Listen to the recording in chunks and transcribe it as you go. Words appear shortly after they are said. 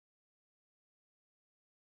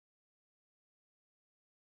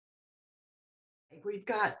We've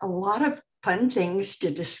got a lot of fun things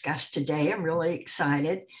to discuss today. I'm really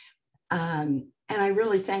excited. And I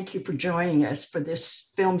really thank you for joining us for this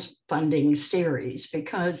film funding series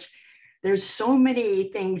because there's so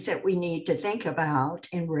many things that we need to think about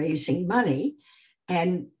in raising money.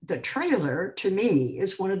 And the trailer, to me,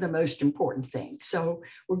 is one of the most important things. So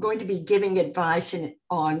we're going to be giving advice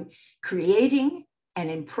on creating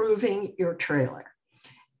and improving your trailer.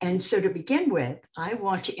 And so to begin with, I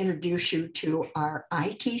want to introduce you to our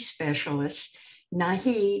IT specialist,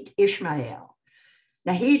 Nahid Ismail.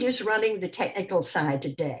 Nahid is running the technical side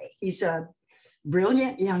today. He's a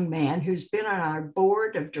brilliant young man who's been on our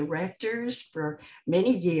board of directors for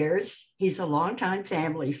many years. He's a longtime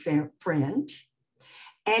family friend,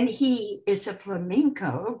 and he is a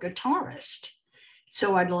flamenco guitarist.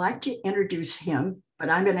 So I'd like to introduce him, but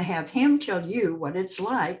I'm going to have him tell you what it's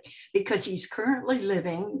like because he's currently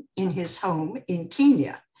living in his home in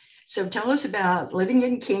Kenya. So tell us about living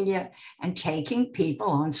in Kenya and taking people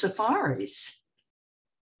on safaris.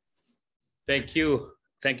 Thank you.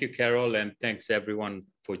 Thank you, Carol, and thanks everyone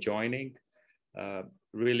for joining.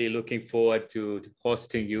 Really looking forward to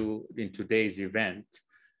hosting you in today's event.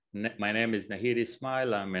 My name is Nahid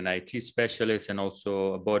Ismail. I'm an IT specialist and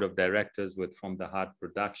also a board of directors with From the Heart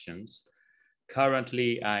Productions.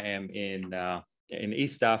 Currently, I am in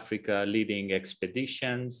East Africa leading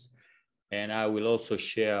expeditions, and I will also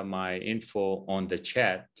share my info on the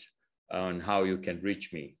chat on how you can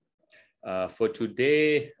reach me. For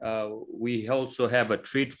today, we also have a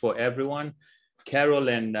treat for everyone. Carol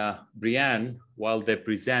and Brianne, while they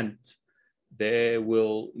present, they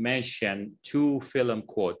will mention 2 film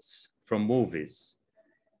quotes from movies.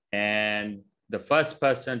 And the first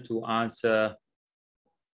person to answer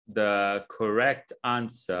the correct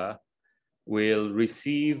answer will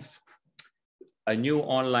receive a new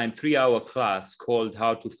online 3-hour class called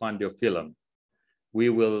How to Fund Your Film. We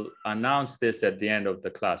will announce this at the end of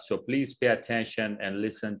the class. So please pay attention and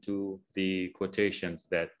listen to the quotations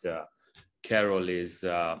that Carol is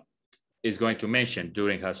going to mention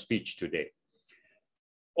during her speech today.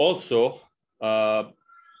 Also,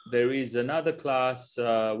 there is another class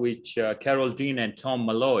which Carol Dean and Tom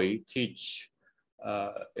Malloy teach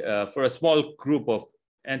for a small group of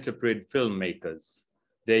entrepreneur filmmakers.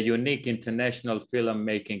 Their unique international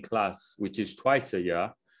filmmaking class, which is twice a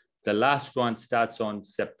year. The last one starts on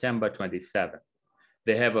September 27th.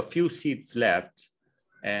 They have a few seats left,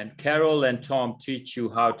 and Carol and Tom teach you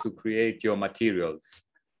how to create your materials.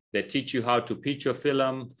 They teach you how to pitch your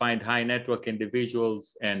film, find high network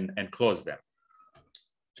individuals, and close them.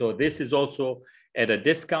 So this is also at a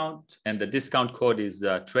discount, and the discount code is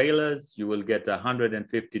trailers. You will get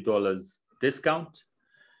 $150 discount.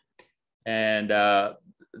 And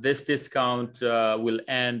this discount will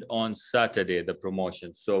end on Saturday, the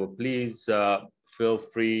promotion. So please feel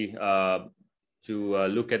free to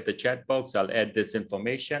look at the chat box. I'll add this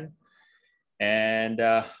information. And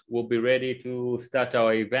we'll be ready to start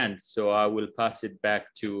our event. So I will pass it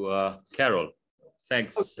back to Carol.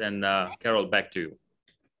 Thanks, and Carol, back to you.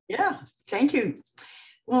 Yeah, thank you.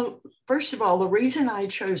 Well, first of all, the reason I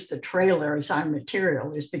chose the trailer as our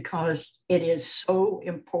material is because it is so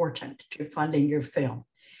important to funding your film.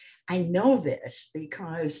 I know this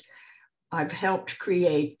because I've helped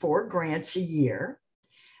create 4 grants a year,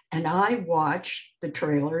 and I watch the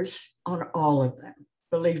trailers on all of them.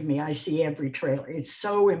 Believe me, I see every trailer. It's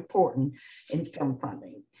so important in film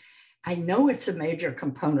funding. I know it's a major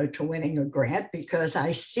component to winning a grant because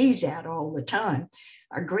I see that all the time.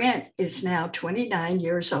 Our grant is now 29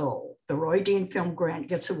 years old. The Roy Dean Film Grant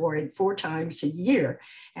gets awarded 4 times a year.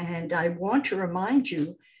 And I want to remind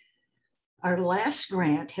you, our last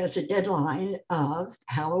grant has a deadline of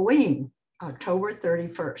Halloween, October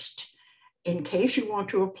 31st. In case you want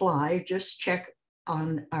to apply, just check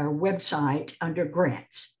on our website under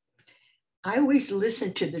grants. I always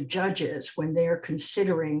listen to the judges when they're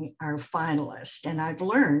considering our finalists, and I've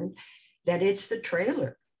learned that it's the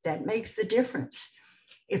trailer that makes the difference.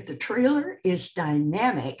 If the trailer is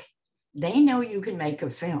dynamic, they know you can make a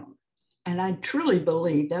film. And I truly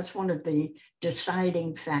believe that's one of the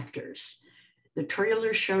deciding factors. The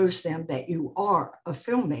trailer shows them that you are a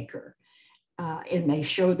filmmaker, and they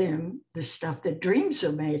show them the stuff that dreams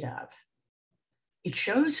are made of. It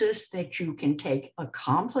shows us that you can take a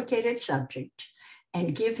complicated subject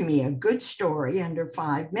and give me a good story under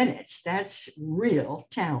 5 minutes. That's real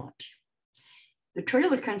talent. The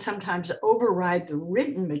trailer can sometimes override the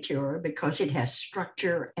written material because it has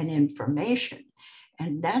structure and information.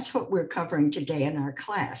 And that's what we're covering today in our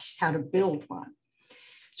class, how to build one.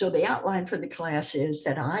 So the outline for the class is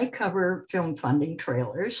that I cover film funding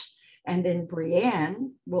trailers. And then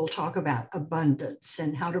Brianne will talk about abundance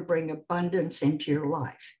and how to bring abundance into your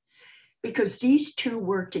life. Because these two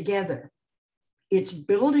work together. It's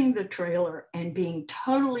building the trailer and being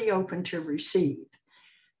totally open to receive,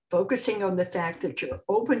 focusing on the fact that you're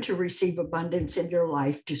open to receive abundance in your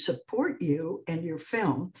life to support you and your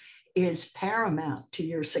film is paramount to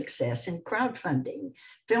your success in crowdfunding,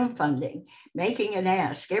 film funding, making an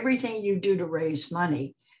ask. Everything you do to raise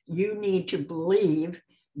money, you need to believe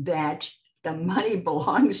that the money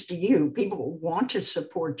belongs to you. People want to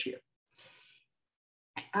support you.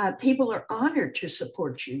 People are honored to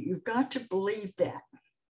support you. You've got to believe that.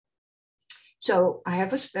 So I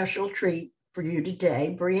have a special treat for you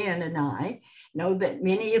today. Brianne and I know that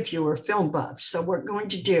many of you are film buffs. So what we're going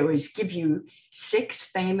to do is give you 6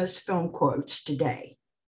 famous film quotes today.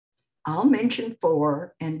 I'll mention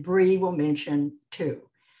 4 and Bree will mention 2.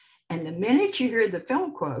 And the minute you hear the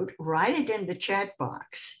film quote, write it in the chat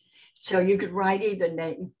box. So you could write either the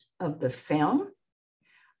name of the film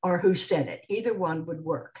or who said it. Either one would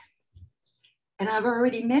work. And I've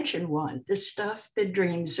already mentioned one. The stuff that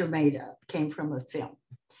dreams are made of came from a film.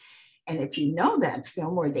 And if you know that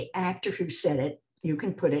film or the actor who said it, you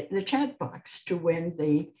can put it in the chat box to win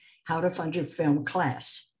the How to Fund Your Film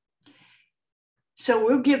class. So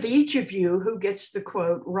we'll give each of you who gets the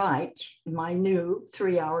quote right my new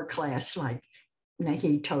 3-hour class like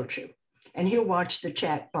Naheed told you. And he'll watch the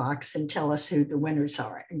chat box and tell us who the winners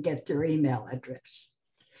are and get their email address.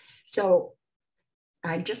 So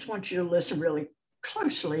I just want you to listen really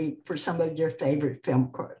closely for some of your favorite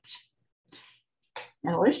film quotes.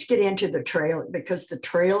 Now let's get into the trailer, because the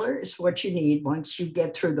trailer is what you need once you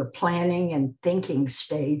get through the planning and thinking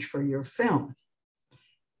stage for your film.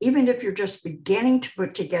 Even if you're just beginning to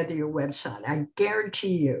put together your website, I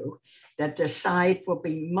guarantee you that the site will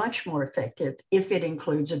be much more effective if it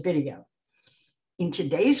includes a video. In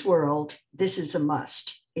today's world, this is a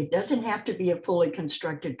must. It doesn't have to be a fully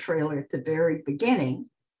constructed trailer at the very beginning,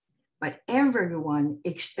 but everyone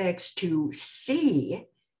expects to see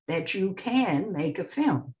that you can make a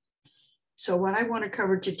film. So what I want to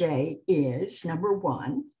cover today is, number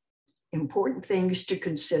 1, important things to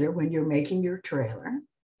consider when you're making your trailer,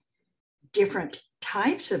 different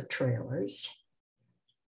types of trailers,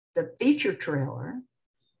 the feature trailer,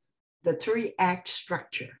 the 3-act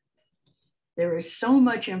structure. There is so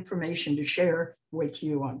much information to share with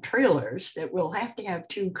you on trailers that we'll have to have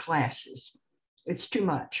 2 classes. It's too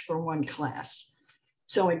much for one class.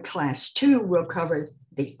 So in class 2, we'll cover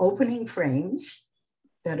the opening frames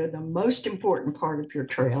that are the most important part of your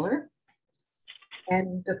trailer,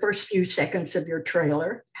 and the first few seconds of your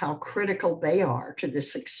trailer, how critical they are to the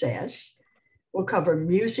success. We'll cover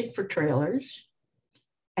music for trailers,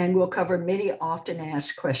 and we'll cover many often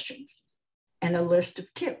asked questions and a list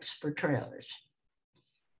of tips for trailers.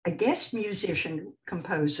 A guest musician,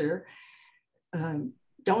 composer,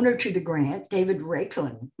 donor to the grant, David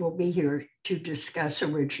Rakelin, will be here to discuss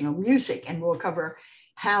original music, and we'll cover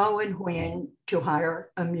how and when to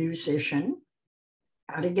hire a musician,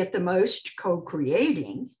 how to get the most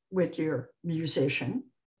co-creating with your musician.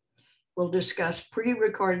 We'll discuss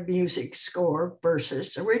pre-recorded music score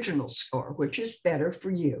versus original score, which is better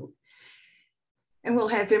for you. And we'll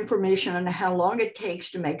have information on how long it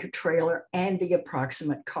takes to make a trailer and the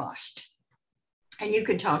approximate cost. And you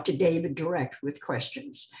can talk to David direct with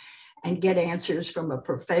questions and get answers from a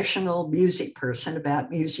professional music person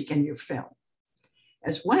about music in your film,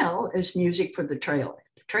 as well as music for the trailer.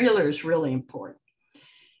 The trailer is really important.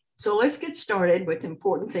 So let's get started with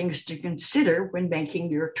important things to consider when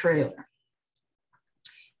making your trailer.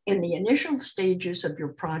 In the initial stages of your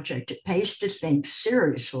project, it pays to think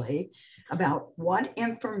seriously about what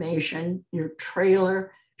information your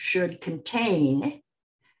trailer should contain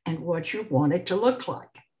and what you want it to look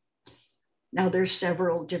like. Now, there's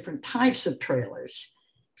several different types of trailers.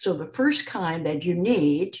 So the first kind that you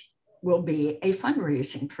need will be a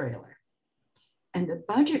fundraising trailer. And the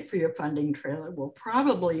budget for your funding trailer will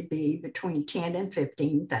probably be between $10,000 and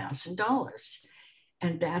 $15,000.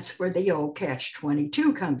 And that's where the old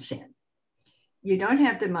catch-22 comes in. You don't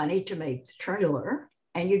have the money to make the trailer,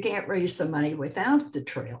 and you can't raise the money without the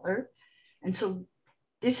trailer. And so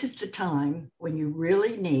this is the time when you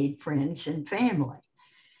really need friends and family.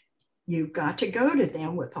 You've got to go to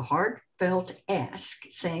them with a heartfelt ask,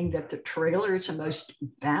 saying that the trailer is the most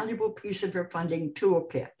valuable piece of your funding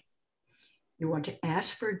toolkit. You want to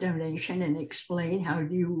ask for a donation and explain how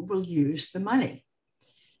you will use the money.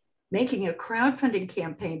 Making a crowdfunding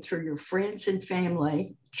campaign through your friends and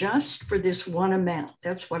family just for this one amount,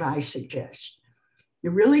 that's what I suggest.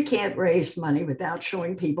 You really can't raise money without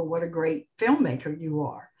showing people what a great filmmaker you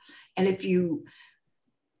are. And if you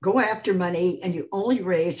go after money and you only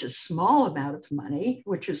raise a small amount of money,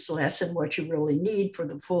 which is less than what you really need for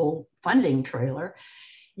the full funding trailer,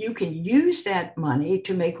 you can use that money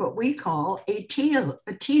to make what we call a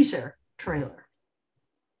teaser trailer.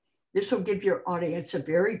 This will give your audience a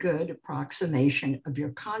very good approximation of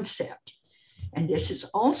your concept. And this is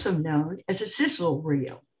also known as a sizzle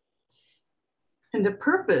reel. And the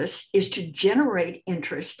purpose is to generate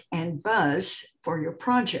interest and buzz for your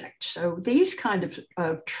project. So these kind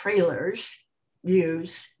of trailers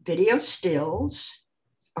use video stills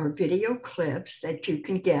or video clips that you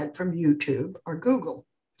can get from YouTube or Google.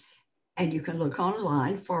 And you can look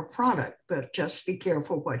online for a product, but just be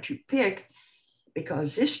careful what you pick,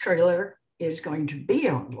 because this trailer is going to be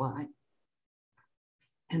online.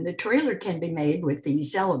 And the trailer can be made with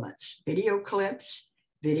these elements: video clips,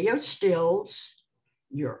 video stills,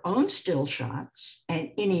 your own still shots,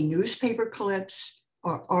 and any newspaper clips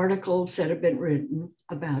or articles that have been written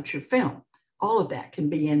about your film. All of that can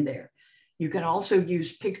be in there. You can also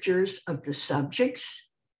use pictures of the subjects,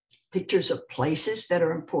 pictures of places that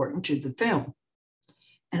are important to the film.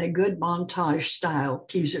 And a good montage style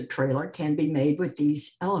teaser trailer can be made with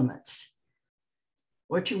these elements.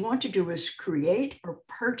 What you want to do is create or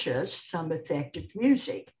purchase some effective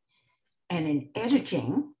music. And in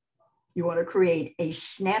editing, you want to create a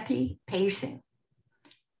snappy pacing.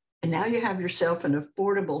 And now you have yourself an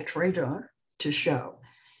affordable trailer to show.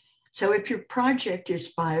 So if your project is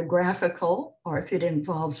biographical, or if it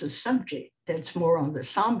involves a subject that's more on the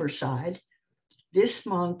somber side, this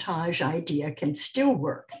montage idea can still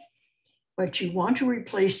work. But you want to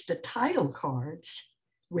replace the title cards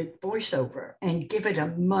with voiceover and give it a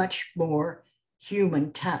much more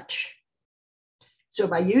human touch. So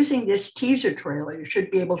by using this teaser trailer, you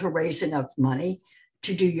should be able to raise enough money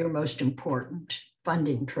to do your most important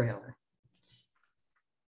funding trailer.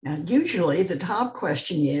 Now, usually the top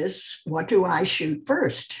question is, what do I shoot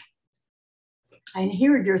first? And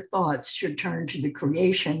here your thoughts should turn to the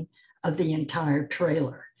creation of the entire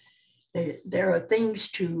trailer. There are things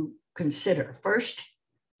to consider. First,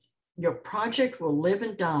 your project will live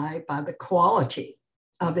and die by the quality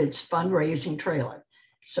of its fundraising trailer.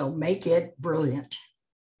 So make it brilliant.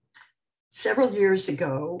 Several years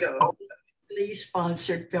ago, the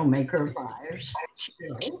sponsored filmmaker of ours,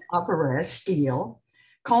 Opera Steele,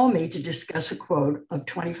 called me to discuss a quote of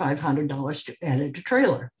 $2,500 to edit a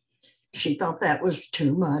trailer. She thought that was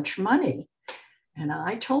too much money. And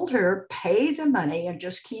I told her, pay the money and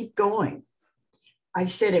just keep going. I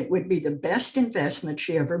said it would be the best investment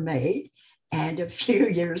she ever made. And a few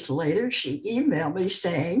years later, she emailed me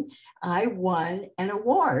saying, I won an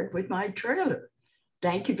award with my trailer.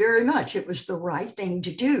 Thank you very much. It was the right thing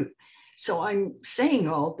to do. So I'm saying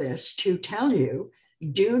all this to tell you,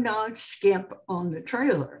 do not skimp on the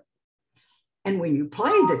trailer. And when you play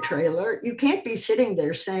the trailer, you can't be sitting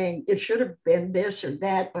there saying, it should have been this or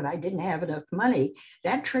that, but I didn't have enough money.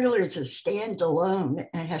 That trailer is a standalone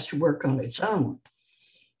and has to work on its own.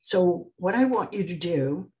 So what I want you to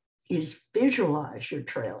do is visualize your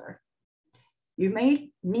trailer. You may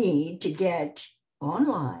need to get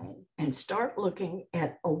online and start looking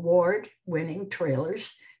at award-winning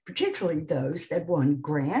trailers, particularly those that won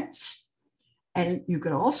grants. And you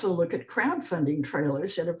can also look at crowdfunding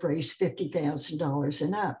trailers that have raised $50,000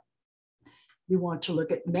 and up. You want to look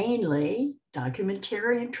at mainly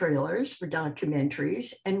documentarian trailers for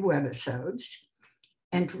documentaries and webisodes.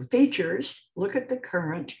 And for features, look at the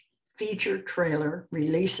current feature trailer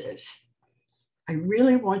releases. I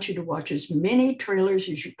really want you to watch as many trailers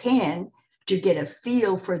as you can to get a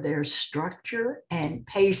feel for their structure and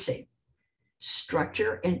pacing.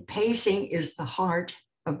 Structure and pacing is the heart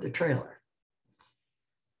of the trailer.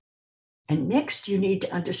 And next, you need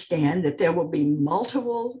to understand that there will be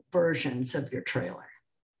multiple versions of your trailer.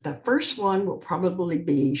 The first one will probably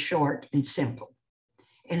be short and simple.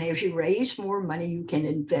 And as you raise more money, you can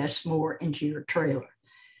invest more into your trailer.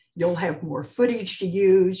 You'll have more footage to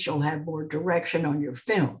use. You'll have more direction on your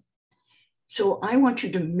film. So I want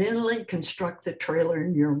you to mentally construct the trailer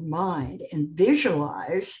in your mind and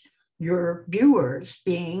visualize your viewers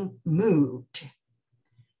being moved.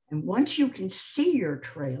 And once you can see your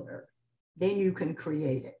trailer, then you can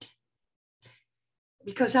create it.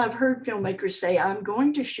 Because I've heard filmmakers say, I'm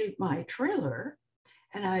going to shoot my trailer,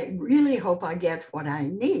 and I really hope I get what I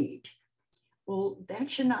need. Well, that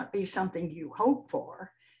should not be something you hope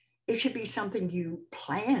for. It should be something you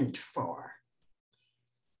planned for.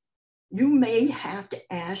 You may have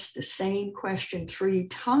to ask the same question 3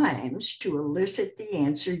 times to elicit the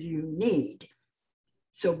answer you need.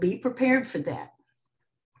 So be prepared for that.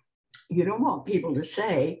 You don't want people to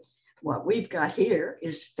say, what we've got here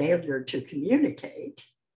is failure to communicate.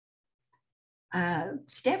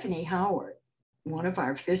 Stephanie Howard, one of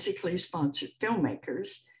our physically sponsored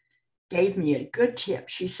filmmakers, gave me a good tip.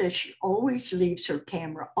 She says she always leaves her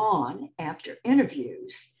camera on after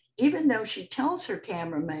interviews, even though she tells her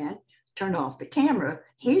cameraman, turn off the camera,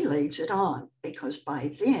 he leaves it on because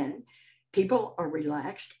by then people are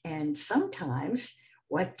relaxed, and sometimes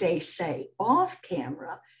what they say off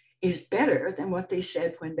camera is better than what they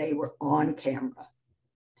said when they were on camera.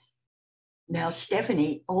 Now,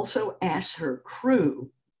 Stephanie also asks her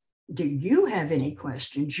crew, do you have any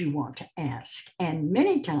questions you want to ask? And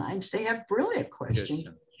many times they have brilliant questions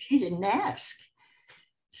she didn't ask.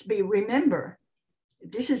 Remember,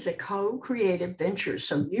 this is a co-creative venture,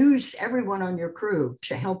 so use everyone on your crew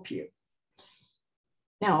to help you.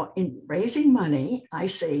 Now, in raising money, I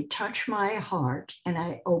say, touch my heart, and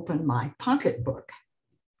I open my pocketbook,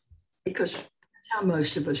 because that's how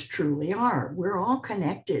most of us truly are. We're all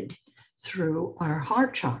connected through our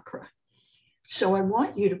heart chakra. So I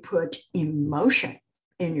want you to put emotion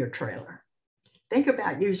in your trailer. Think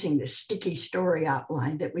about using the sticky story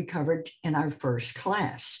outline that we covered in our first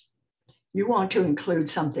class. You want to include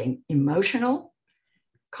something emotional,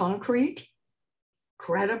 concrete,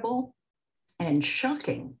 credible, and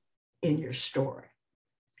shocking in your story.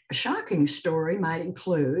 A shocking story might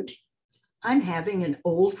include, I'm having an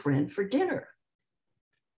old friend for dinner.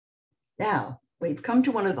 Now, we've come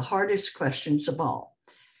to one of the hardest questions of all.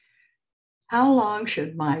 How long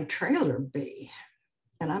should my trailer be?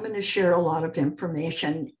 And I'm going to share a lot of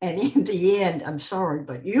information. And in the end, I'm sorry,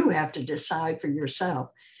 but you have to decide for yourself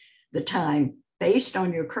the time based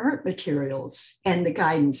on your current materials and the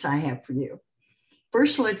guidance I have for you.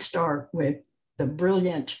 First, let's start with the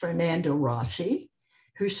brilliant Fernando Rossi,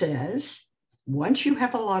 who says, once you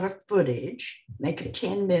have a lot of footage, make a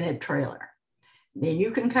 10-minute trailer. Then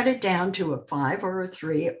you can cut it down to a 5 or a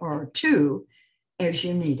 3 or a 2 as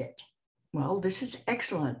you need it. Well, this is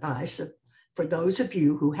excellent advice for those of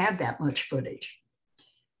you who have that much footage.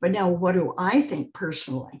 But now, what do I think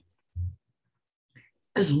personally?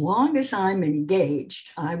 As long as I'm engaged,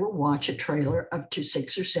 I will watch a trailer up to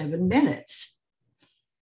 6 or 7 minutes.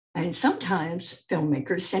 And sometimes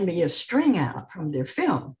filmmakers send me a string out from their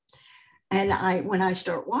film. And when I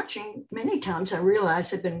start watching, many times I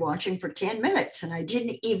realize I've been watching for 10 minutes and I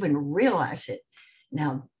didn't even realize it.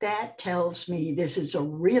 Now that tells me this is a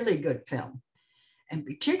really good film. And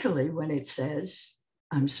particularly when it says,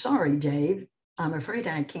 I'm sorry, Dave, I'm afraid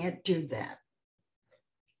I can't do that.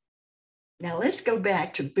 Now let's go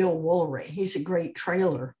back to Bill Woolery. He's a great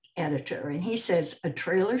trailer editor, and he says a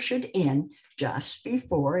trailer should end just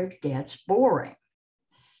before it gets boring.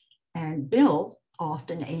 And Bill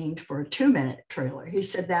often aimed for a 2-minute trailer. He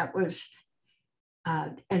said that was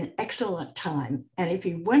an excellent time. And if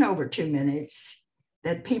you went over 2 minutes,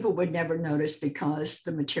 that people would never notice because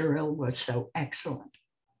the material was so excellent.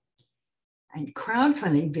 And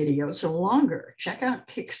crowdfunding videos are longer. Check out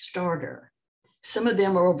Kickstarter. Some of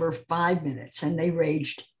them are over 5 minutes, and they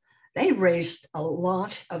raised a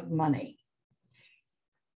lot of money.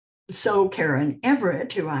 So Karen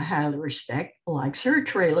Everett, who I highly respect, likes her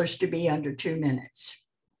trailers to be under 2 minutes.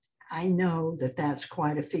 I know that that's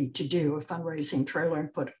quite a feat to do, a fundraising trailer,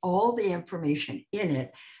 and put all the information in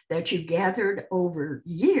it that you gathered over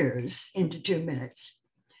years into 2 minutes.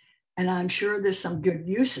 And I'm sure there's some good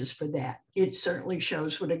uses for that. It certainly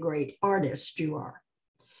shows what a great artist you are.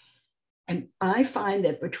 And I find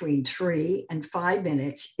that between 3 and 5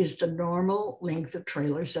 minutes is the normal length of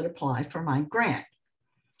trailers that apply for my grant.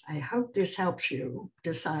 I hope this helps you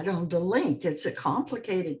decide on the length. It's a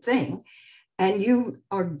complicated thing, and you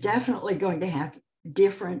are definitely going to have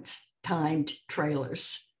different timed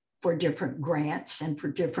trailers for different grants and for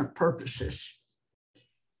different purposes.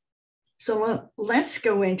 So let's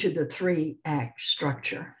go into the 3-act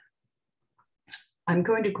structure. I'm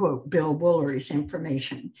going to quote Bill Woolery's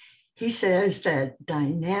information. He says that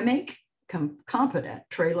dynamic, competent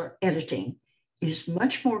trailer editing is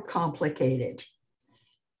much more complicated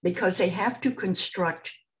because they have to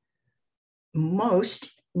construct much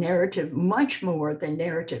more than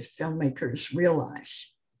narrative filmmakers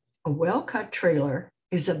realize. A well-cut trailer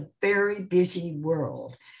is a very busy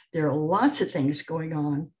world. There are lots of things going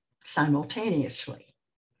on simultaneously.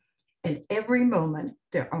 At every moment,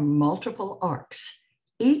 there are multiple arcs.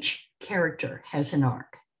 Each character has an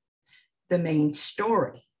arc. The main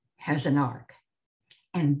story has an arc.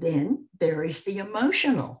 And then there is the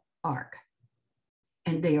emotional arc.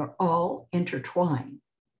 And they are all intertwined.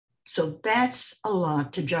 So that's a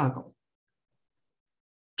lot to juggle.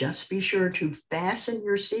 Just be sure to fasten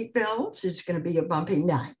your seatbelts. It's going to be a bumpy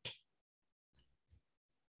night.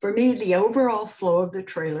 For me, the overall flow of the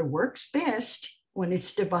trailer works best when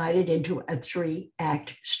it's divided into a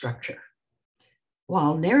 3-act structure.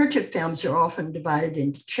 While narrative films are often divided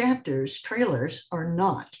into chapters, trailers are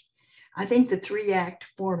not. I think the 3-act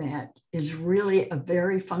format is really a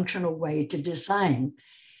very functional way to design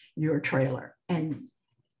your trailer. And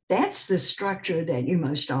that's the structure that you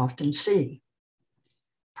most often see.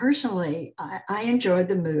 Personally, I enjoy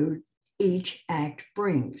the mood each act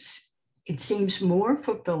brings. It seems more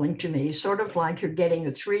fulfilling to me, sort of like you're getting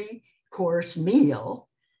a 3-course meal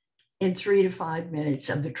in 3 to 5 minutes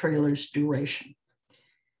of the trailer's duration.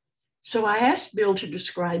 So I asked Bill to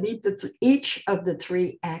describe each of the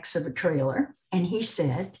 3 acts of a trailer, and he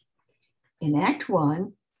said, in Act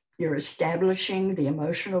 1, you're establishing the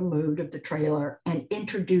emotional mood of the trailer and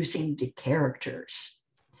introducing the characters.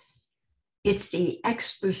 It's the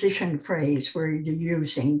exposition phase where you're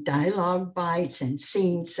using dialogue bites and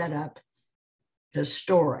scene setup, the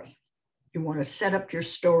story. You want to set up your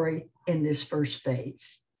story in this first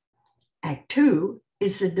phase. Act 2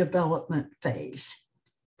 is the development phase.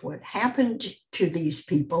 What happened to these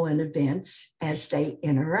people and events as they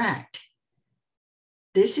interact.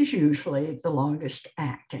 This is usually the longest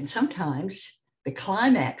act, and sometimes the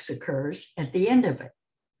climax occurs at the end of it.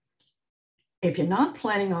 If you're not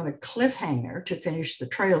planning on a cliffhanger to finish the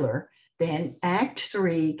trailer, then Act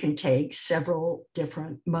 3 can take several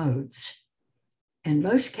different modes. In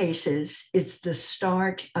most cases, it's the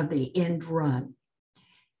start of the end run,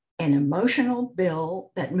 an emotional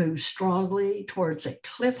build that moves strongly towards a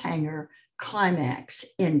cliffhanger climax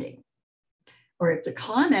ending. Or if the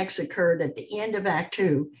climax occurred at the end of Act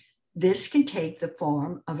 2, this can take the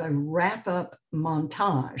form of a wrap-up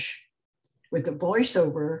montage with a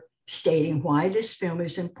voiceover stating why this film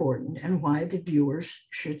is important and why the viewers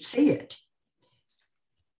should see it.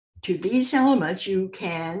 To these elements, you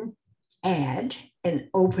can add an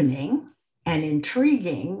opening, an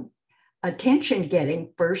intriguing,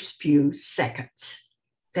 attention-getting first few seconds.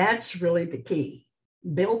 That's really the key.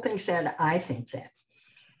 Bill thinks that, I think that.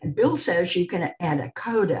 And Bill says you can add a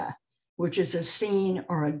coda, which is a scene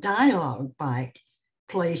or a dialogue bite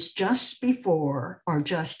placed just before or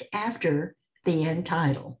just after the end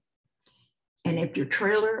title. And if your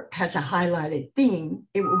trailer has a highlighted theme,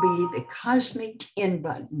 it will be the cosmic end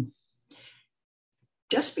button.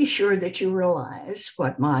 Just be sure that you realize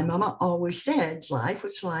what my mama always said, life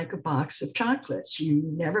was like a box of chocolates. You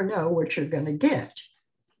never know what you're going to get.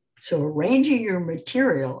 So arranging your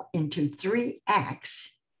material into 3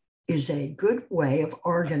 acts is a good way of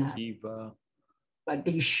organizing. But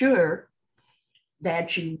be sure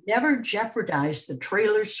that you never jeopardize the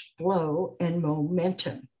trailer's flow and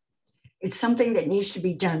momentum. It's something that needs to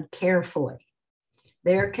be done carefully.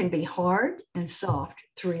 There can be hard and soft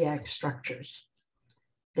 3-act structures.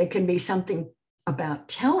 There can be something about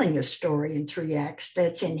telling a story in 3 acts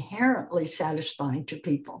that's inherently satisfying to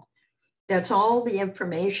people. That's all the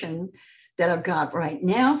information that I've got right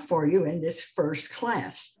now for you in this first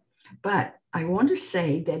class. But I want to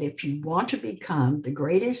say that if you want to become the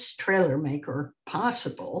greatest trailer maker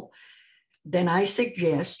possible, then I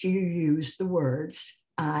suggest you use the words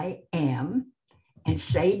I am and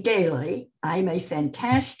say daily, I'm a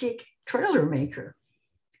fantastic trailer maker.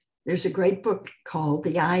 There's a great book called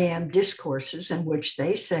The I Am Discourses, in which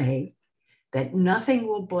they say that nothing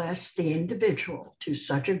will bless the individual to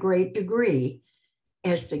such a great degree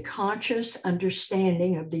as the conscious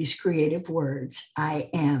understanding of these creative words, I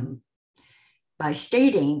am. By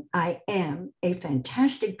stating, I am a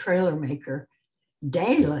fantastic trailer maker,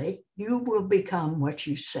 daily, you will become what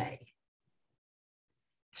you say.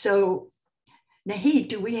 So, Nahid,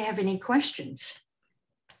 do we have any questions?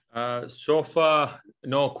 So far,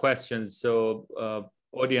 no questions. So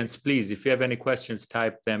audience, please, if you have any questions,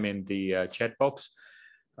 type them in the chat box.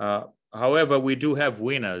 However, we do have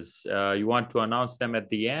winners. You want to announce them at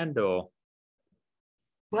the end, or?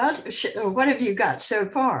 Well, what have you got so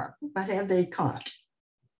far? What have they caught?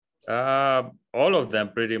 All of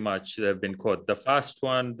them pretty much have been caught. The first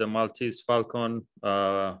one, the Maltese Falcon,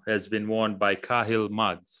 has been won by Kahil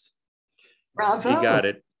Mugs. Bravo. He got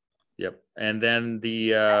it. Yep. And then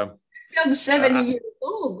the... I'm 70 years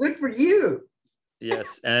old. Good for you.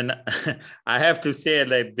 Yes. And I have to say,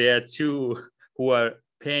 like, there are 2 who are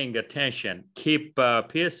paying attention. Kip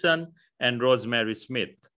Pearson and Rosemary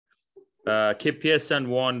Smith. Kip Pearson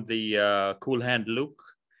won the Cool Hand Look.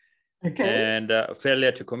 Okay. And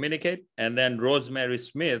failure to communicate. And then Rosemary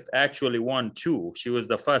Smith actually won 2. She was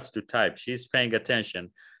the first to type. She's paying attention.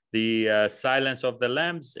 The Silence of the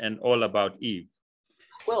Lambs and All About Eve.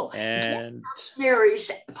 Well, and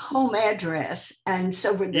Rosemary's home address, and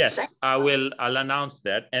so with the yes, I'll announce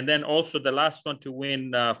that. And then also the last one to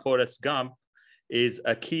win Forrest Gump is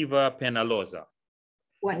Akiva Penaloza.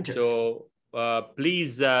 Wonderful. So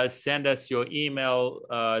please send us your email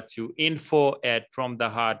to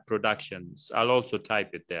info@fromtheheartproductions. I'll also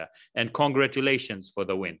type it there. And congratulations for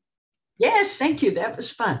the win. Yes, thank you. That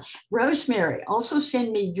was fun. Rosemary, also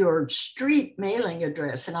send me your street mailing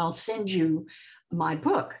address and I'll send you my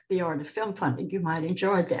book, The Art of Film Funding. You might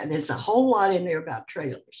enjoy that. There's a whole lot in there about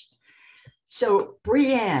trailers. So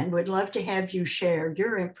Brianne, would love to have you share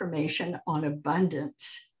your information on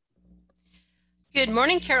abundance. Good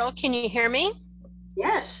morning, Carol. Can you hear me?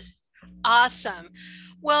 Yes. Awesome.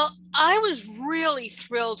 Well, I was really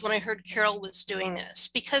thrilled when I heard Carol was doing this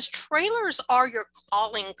because trailers are your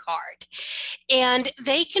calling card and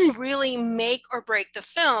they can really make or break the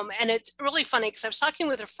film. And it's really funny because I was talking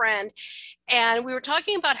with a friend and we were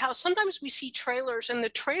talking about how sometimes we see trailers and the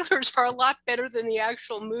trailers are a lot better than the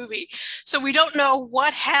actual movie. So we don't know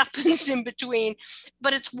what happens in between,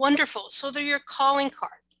 but it's wonderful. So they're your calling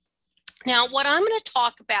card. Now, what I'm going to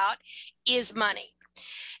talk about is money.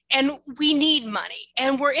 And we need money.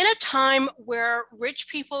 And we're in a time where rich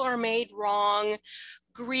people are made wrong,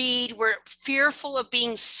 greed, we're fearful of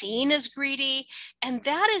being seen as greedy. And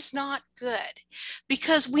that is not good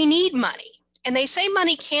because we need money. And they say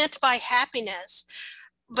money can't buy happiness,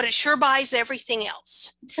 but it sure buys everything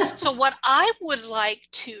else. So what I would like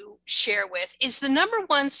to share with is the number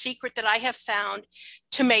one secret that I have found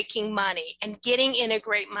to making money and getting in a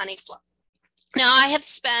great money flow. Now, I have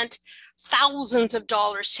spent thousands of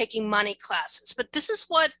dollars taking money classes, but this is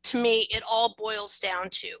what, to me, it all boils down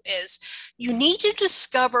to is you need to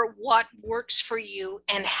discover what works for you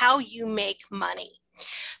and how you make money.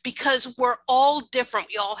 Because we're all different.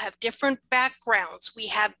 We all have different backgrounds. We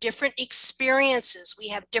have different experiences. We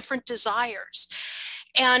have different desires.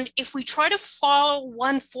 And if we try to follow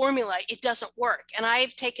one formula, it doesn't work. And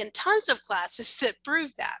I've taken tons of classes that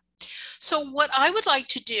prove that. So what I would like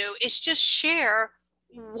to do is just share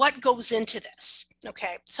what goes into this.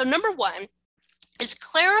 Okay, so number one is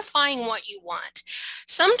clarifying what you want.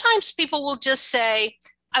 Sometimes people will just say,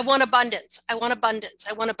 I want abundance, I want abundance,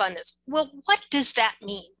 I want abundance. Well, what does that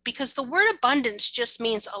mean? Because the word abundance just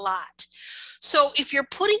means a lot. So if you're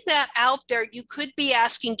putting that out there, you could be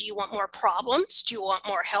asking, do you want more problems? Do you want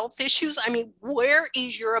more health issues? I mean, where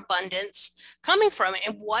is your abundance coming from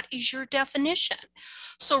and what is your definition?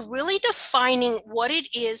 So really defining what it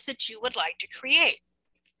is that you would like to create.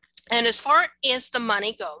 And as far as the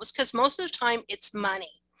money goes, because most of the time it's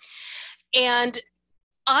money. And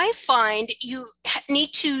I find you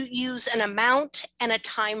need to use an amount and a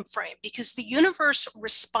time frame because the universe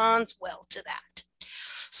responds well to that.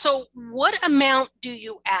 So what amount do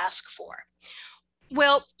you ask for?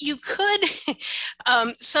 Well, you could,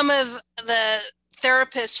 some of the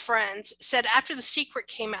therapist friends said after The Secret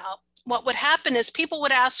came out, what would happen is people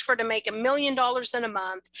would ask for to make $1 million in a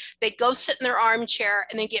month. They'd go sit in their armchair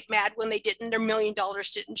and then get mad when they didn't, their $1 million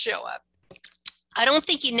didn't show up. I don't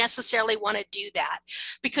think you necessarily want to do that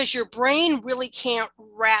because your brain really can't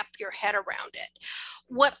wrap your head around it.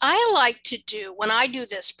 What I like to do when I do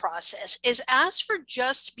this process is ask for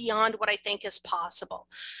just beyond what I think is possible.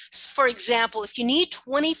 For example, if you need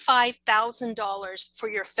 $25,000 for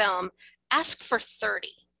your film, ask for 30.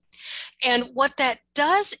 And what that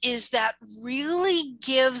does is that really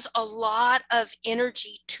gives a lot of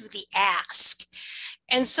energy to the ask.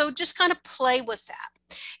 And so just kind of play with that.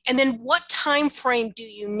 And then what time frame do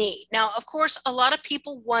you need? Now, of course, a lot of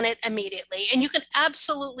people want it immediately, and you can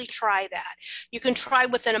absolutely try that. You can try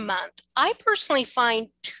within a month. I personally find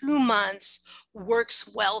 2 months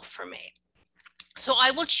works well for me. So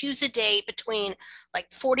I will choose a date between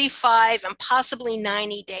like 45 and possibly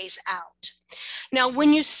 90 days out. Now,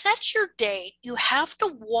 when you set your date, you have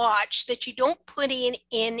to watch that you don't put in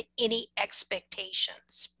any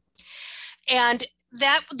expectations. And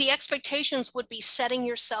that the expectations would be setting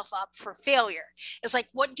yourself up for failure. It's like,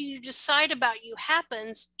 what do you decide about you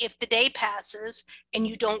happens if the day passes and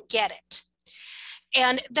you don't get it?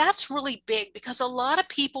 And that's really big because a lot of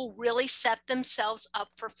people really set themselves up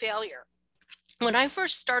for failure. When I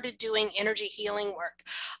first started doing energy healing work,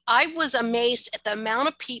 I was amazed at the amount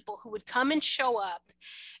of people who would come and show up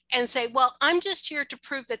and say, well, I'm just here to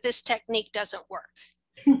prove that this technique doesn't work.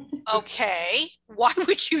 Okay, why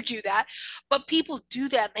would you do that? But people do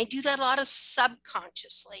that. They do that a lot of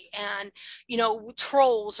subconsciously. And, you know,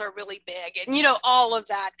 trolls are really big and, you know, all of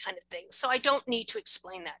that kind of thing. So I don't need to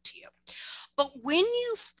explain that to you. But when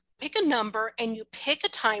you pick a number and you pick a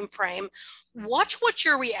time frame, watch what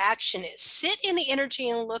your reaction is. Sit in the energy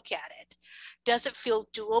and look at it. Does it feel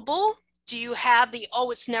doable? Do you have the,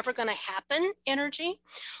 oh, it's never going to happen energy?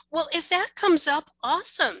 Well, if that comes up,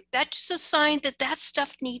 awesome. That's just a sign that that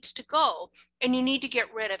stuff needs to go and you need to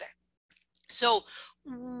get rid of it. So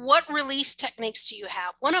what release techniques do you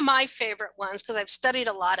have? One of my favorite ones, because I've studied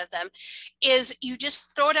a lot of them, is you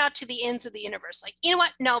just throw it out to the ends of the universe. Like, you know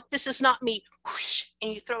what? No, this is not me. Whoosh,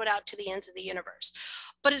 and you throw it out to the ends of the universe.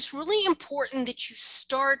 But it's really important that you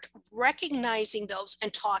start recognizing those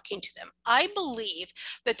and talking to them. I believe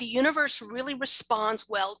that the universe really responds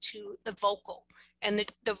well to the vocal and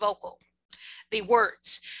the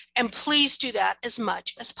words. And please do that as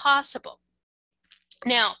much as possible.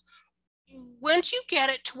 Now, once you get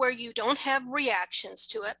it to where you don't have reactions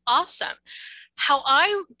to it, awesome. How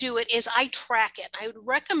I do it is I track it. I would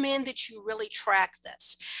recommend that you really track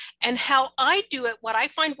this. And how I do it, what I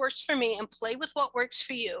find works for me, and play with what works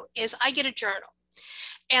for you, is I get a journal.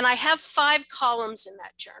 And I have 5 columns in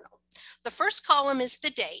that journal. The first column is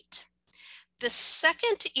the date. The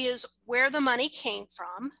second is where the money came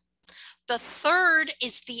from. The third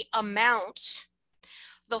is the amount.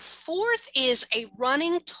 The fourth is a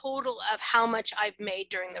running total of how much I've made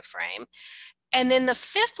during the frame. And then the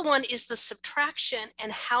fifth one is the subtraction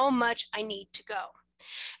and how much I need to go.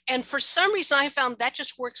 And for some reason, I found that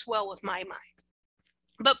just works well with my mind.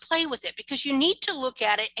 But play with it, because you need to look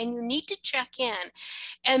at it and you need to check in.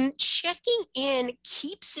 And checking in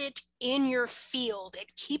keeps it in your field.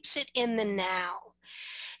 It keeps it in the now.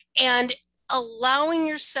 And allowing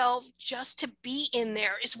yourself just to be in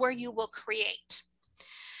there is where you will create.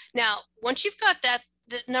 Now, once you've got that,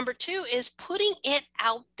 the number 2 is putting it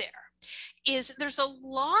out there. There's a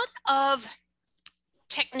lot of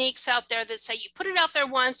techniques out there that say you put it out there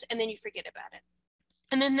once and then you forget about it.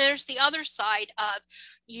 And then there's the other side of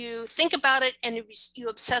you think about it and you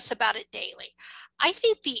obsess about it daily. I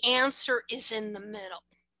think the answer is in the middle.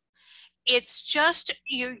 It's just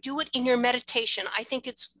you do it in your meditation. I think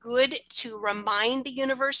it's good to remind the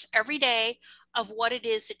universe every day of what it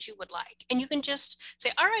is that you would like. And you can just say,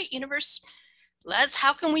 all right, universe,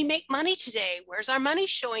 how can we make money today? Where's our money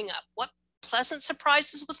showing up? What pleasant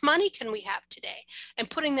surprises with money can we have today? And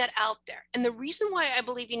putting that out there. And the reason why I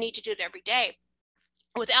believe you need to do it every day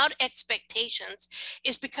without expectations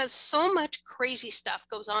is because so much crazy stuff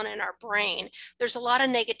goes on in our brain. There's a lot of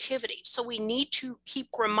negativity. So we need to keep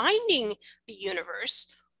reminding the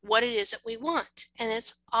universe what it is that we want. And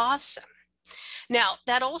it's awesome. Now,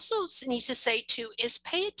 that also needs to say too is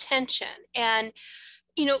pay attention. And,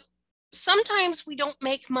 sometimes we don't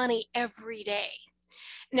make money every day.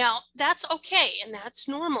 Now, that's okay and that's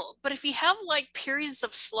normal. But if you have like periods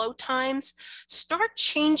of slow times, start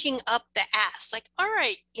changing up the ask. Like, all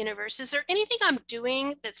right, universe, is there anything I'm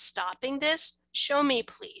doing that's stopping this? Show me,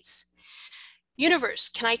 please. Universe,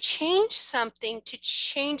 can I change something to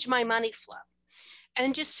change my money flow?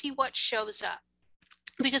 And just see what shows up.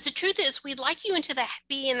 Because the truth is, we'd like you to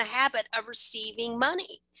be in the habit of receiving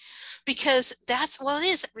money, because that's what it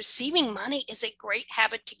is. Receiving money is a great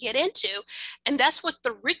habit to get into. And that's what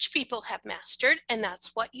the rich people have mastered. And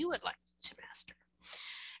that's what you would like to master.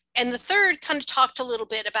 And the third kind of talked a little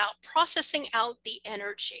bit about processing out the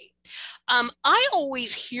energy. I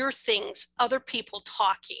always hear things, other people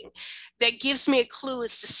talking, that gives me a clue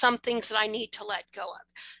as to some things that I need to let go of.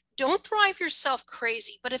 Don't drive yourself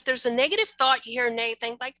crazy. But if there's a negative thought, you hear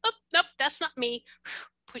anything like, oh, nope, that's not me,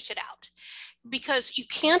 push it out. Because you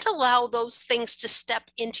can't allow those things to set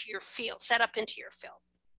up into your field.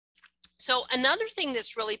 So another thing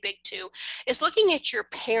that's really big too is looking at your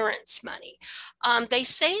parents' money. They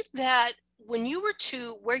say that when you were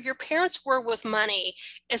 2, where your parents were with money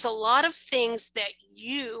is a lot of things that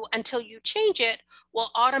you, until you change it,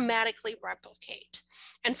 will automatically replicate.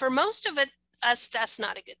 And for most of us, that's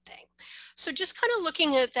not a good thing. So just kind of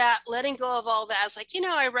looking at that, letting go of all that, it's like,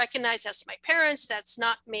 I recognize that's my parents, that's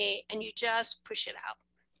not me, and you just push it out.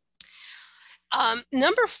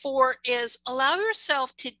 Number 4 is allow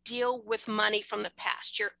yourself to deal with money from the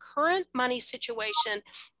past, your current money situation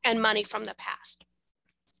and money from the past.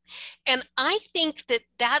 And I think that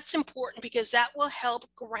that's important because that will help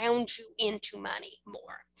ground you into money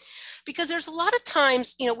more. Because there's a lot of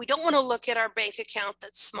times, we don't want to look at our bank account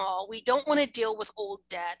that's small. We don't want to deal with old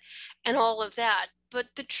debt and all of that. But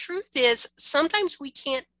the truth is, sometimes we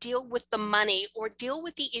can't deal with the money or deal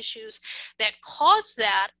with the issues that cause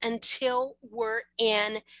that until we're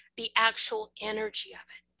in the actual energy of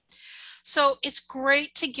it. So it's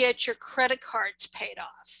great to get your credit cards paid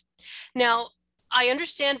off. Now, I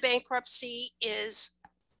understand bankruptcy is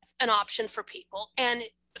an option for people, and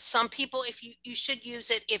some people, if you should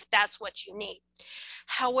use it if that's what you need.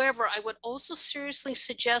 However, I would also seriously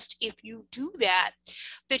suggest, if you do that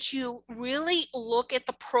you really look at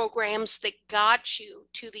the programs that got you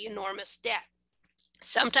to the enormous debt.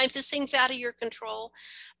 Sometimes this thing's out of your control,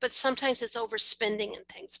 but sometimes it's overspending in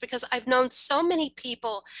things, because I've known so many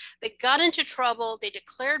people that got into trouble, they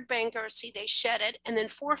declared bankruptcy, they shed it, and then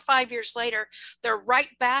 4 or 5 years later, they're right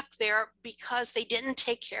back there because they didn't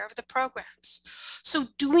take care of the programs. So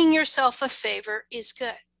doing yourself a favor is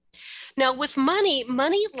good. Now with money,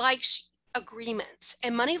 money likes agreements,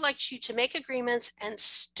 and money likes you to make agreements and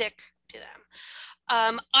stick to them.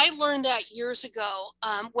 I learned that years ago.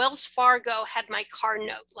 Wells Fargo had my car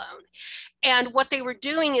note loan. And what they were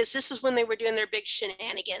doing is, this is when they were doing their big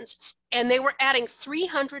shenanigans, and they were adding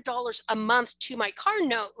 $300 a month to my car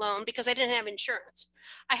note loan because I didn't have insurance.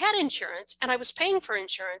 I had insurance and I was paying for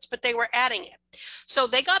insurance, but they were adding it. So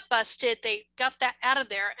they got busted. They got that out of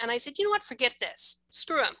there. And I said, you know what, forget this.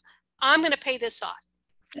 Screw them. I'm going to pay this off.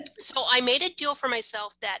 So I made a deal for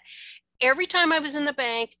myself that every time I was in the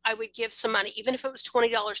bank, I would give some money, even if it was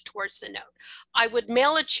 $20 towards the note. I would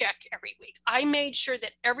mail a check every week. I made sure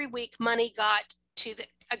that every week money got to the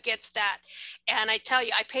against that. And I tell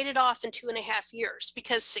you, I paid it off in 2.5 years,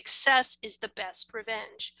 because success is the best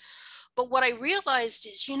revenge. But what I realized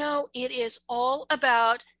is, it is all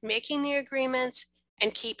about making the agreements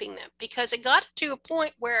and keeping them, because it got to a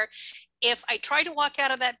point where if I tried to walk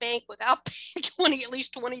out of that bank without paying at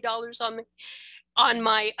least $20 on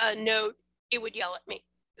my note, it would yell at me.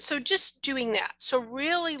 So just doing that. So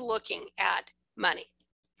really looking at money.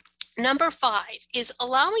 Number 5 is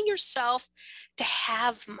allowing yourself to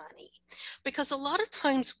have money, because a lot of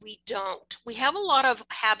times we don't. We have a lot of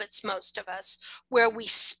habits, most of us, where we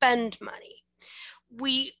spend money.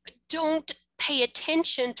 We don't pay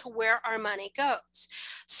attention to where our money goes.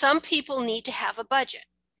 Some people need to have a budget.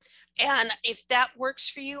 And if that works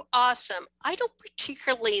for you, awesome. I don't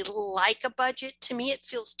particularly like a budget. To me, it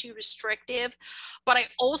feels too restrictive, but I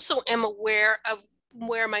also am aware of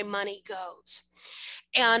where my money goes.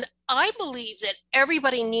 And I believe that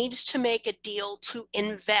everybody needs to make a deal to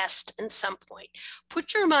invest in some point.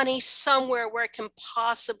 Put your money somewhere where it can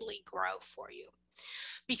possibly grow for you.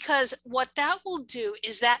 Because what that will do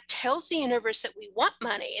is that tells the universe that we want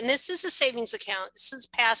money. And this is a savings account. This is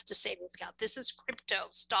past a savings account. This is crypto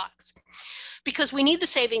stocks, because we need the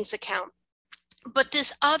savings account. But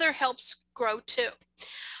this other helps grow too.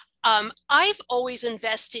 I've always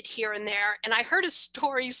invested here and there. And I heard a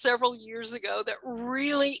story several years ago that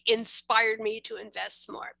really inspired me to invest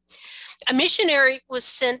more. A missionary was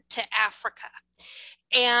sent to Africa,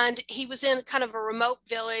 and he was in kind of a remote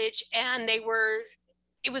village, and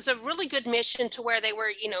it was a really good mission to where they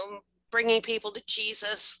were, bringing people to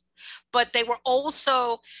Jesus, but they were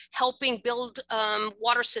also helping build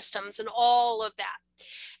water systems and all of that.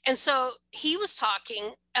 And so he was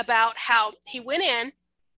talking about how he went in,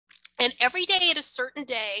 and every day at a certain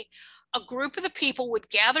day, a group of the people would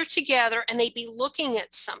gather together and they'd be looking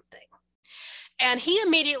at something. And he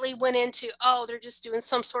immediately went into, they're just doing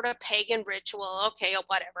some sort of pagan ritual. Okay, or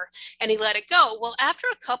whatever. And he let it go. Well, after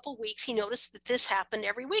a couple weeks, he noticed that this happened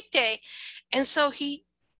every weekday. And so he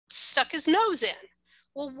stuck his nose in.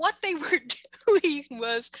 Well, what they were doing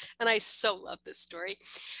was, and I so love this story,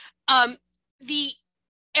 the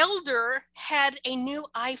elder had a new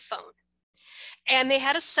iPhone, and they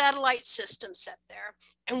had a satellite system set there.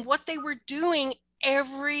 And what they were doing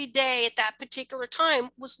every day at that particular time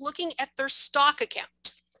was looking at their stock account.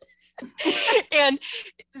 And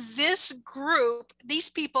this group, these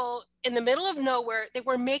people in the middle of nowhere, they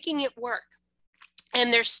were making it work.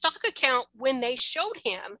 And their stock account, when they showed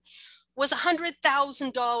him, was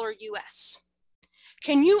 $100,000 US.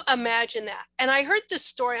 Can you imagine that? And I heard this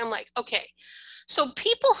story. I'm like, okay, so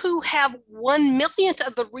people who have 1/1,000,000th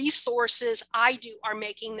of the resources I do are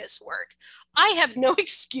making this work. I have no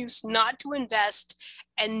excuse not to invest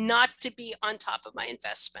and not to be on top of my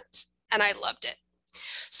investments. And I loved it.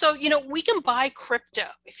 So, we can buy crypto.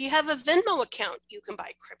 If you have a Venmo account, you can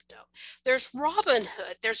buy crypto. There's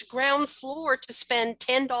Robinhood. There's Ground Floor to spend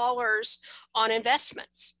 $10 on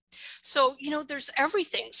investments. So, there's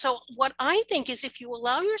everything. So what I think is, if you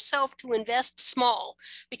allow yourself to invest small,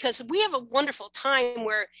 because we have a wonderful time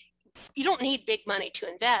where you don't need big money to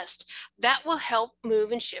invest, that will help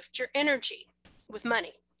move and shift your energy with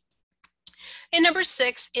money. And number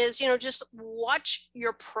 6 is, just watch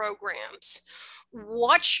your programs,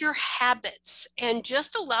 watch your habits, and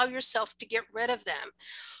just allow yourself to get rid of them.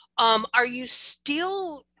 Are you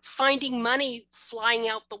still finding money flying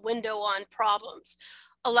out the window on problems?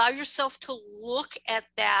 Allow yourself to look at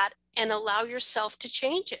that and allow yourself to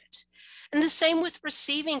change it. And the same with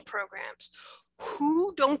receiving programs.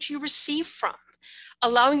 Who don't you receive from?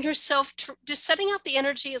 Allowing yourself to, just setting out the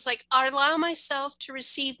energy is like, I allow myself to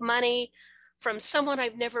receive money from someone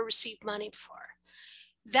I've never received money before.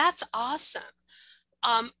 That's awesome.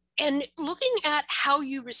 And looking at how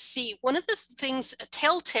you receive, one of the things, a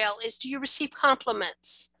telltale is, do you receive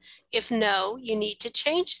compliments? If no, you need to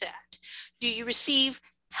change that. Do you receive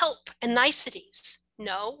help and niceties?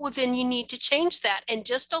 No, well, then you need to change that and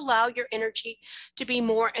just allow your energy to be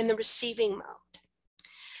more in the receiving mode.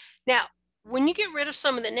 Now, when you get rid of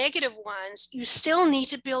some of the negative ones, you still need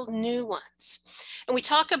to build new ones. And we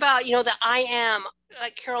talk about, the I am,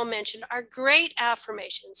 like Carol mentioned, are great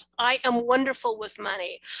affirmations. I am wonderful with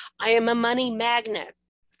money. I am a money magnet.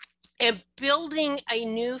 And building a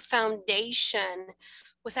new foundation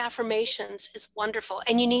with affirmations is wonderful.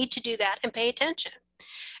 And you need to do that and pay attention.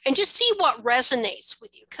 And just see what resonates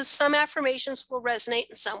with you, because some affirmations will resonate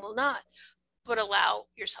and some will not, but allow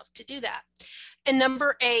yourself to do that. And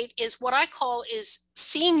number 8 is what I call is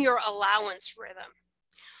seeing your allowance rhythm.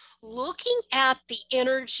 Looking at the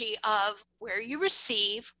energy of where you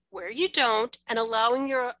receive, where you don't, and allowing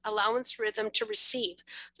your allowance rhythm to receive.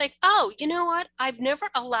 It's like, oh, you know what? I've never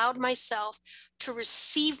allowed myself to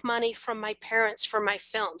receive money from my parents for my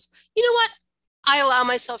films. You know what? I allow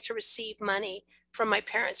myself to receive money from my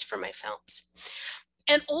parents for my films.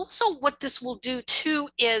 And also what this will do too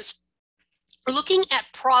is looking at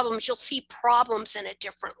problems, you'll see problems in a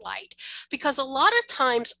different light, because a lot of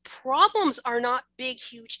times problems are not big,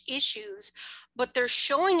 huge issues, but they're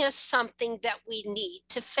showing us something that we need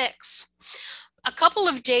to fix. A couple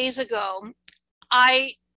of days ago,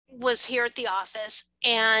 I was here at the office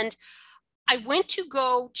and I went to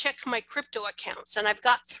go check my crypto accounts, and I've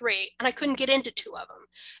got 3, and I couldn't get into 2 of them.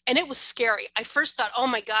 And it was scary. I first thought, oh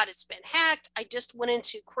my God, it's been hacked. I just went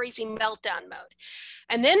into crazy meltdown mode.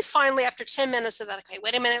 And then finally, after 10 minutes of that, okay,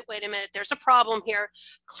 wait a minute, there's a problem here.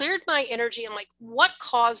 Cleared my energy. I'm like, what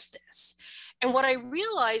caused this? And what I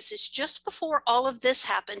realized is just before all of this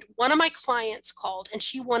happened, one of my clients called and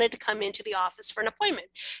she wanted to come into the office for an appointment.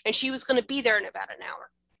 And she was going to be there in about an hour.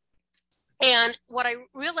 And what I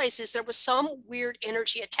realized is there was some weird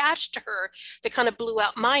energy attached to her that kind of blew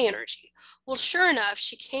out my energy. Well, sure enough,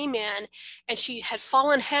 she came in and she had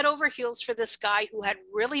fallen head over heels for this guy who had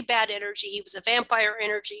really bad energy. He was a vampire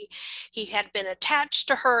energy. He had been attached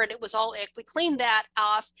to her and it was all ick. We cleaned that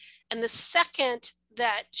off. And the second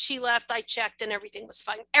that she left, I checked and everything was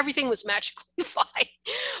fine. Everything was magically fine.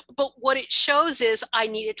 But what it shows is I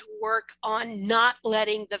needed to work on not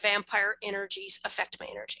letting the vampire energies affect my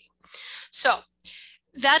energy. So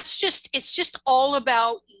it's just all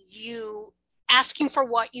about you asking for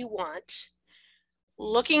what you want,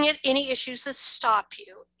 looking at any issues that stop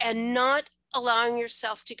you, and not allowing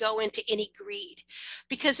yourself to go into any greed.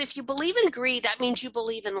 Because if you believe in greed, that means you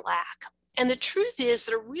believe in lack. And the truth is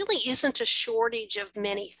there really isn't a shortage of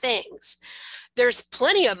many things. There's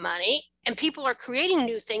plenty of money and people are creating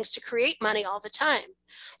new things to create money all the time.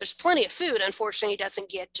 There's plenty of food. Unfortunately, it doesn't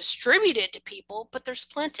get distributed to people, but there's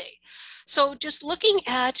plenty. So just looking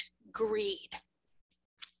at greed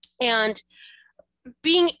and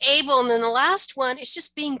being able, and then the last one is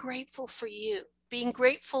just being grateful for you, being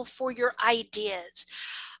grateful for your ideas.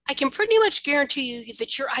 I can pretty much guarantee you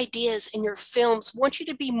that your ideas and your films want you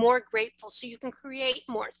to be more grateful so you can create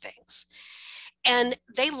more things. And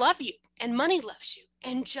they love you and money loves you.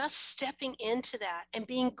 And just stepping into that and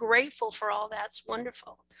being grateful for all that's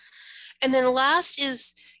wonderful. And then last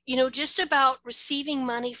is, just about receiving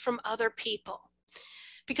money from other people.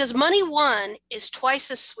 Because money won is twice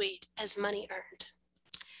as sweet as money earned.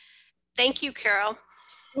 Thank you, Carol.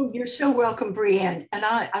 Oh, you're so welcome, Brianne. And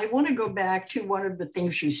I want to go back to one of the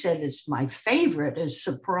things you said is my favorite is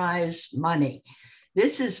surprise money.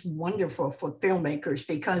 This is wonderful for filmmakers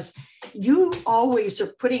because you always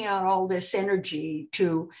are putting out all this energy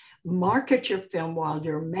to market your film while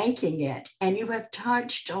you're making it. And you have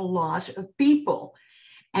touched a lot of people.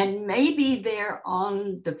 And maybe they're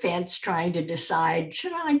on the fence trying to decide,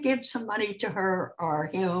 should I give some money to her or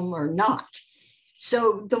him or not?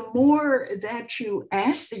 So the more that you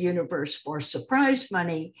ask the universe for surprise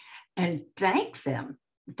money and thank them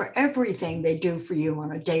for everything they do for you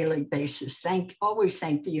on a daily basis, always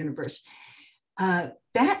thank the universe.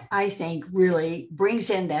 That I think really brings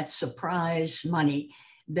in that surprise money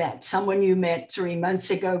that someone you met 3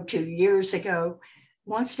 months ago, 2 years ago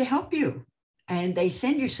wants to help you. And they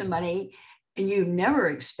send you some money and you never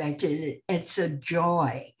expected it. It's a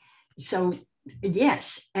joy. So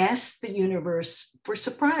yes, ask the universe for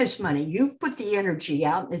surprise money. You've put the energy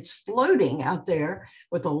out. It's floating out there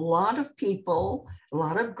with a lot of people, a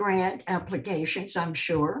lot of grant applications, I'm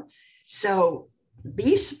sure. So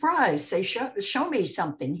be surprised. Say, show me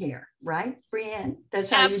something here, right, Brianne?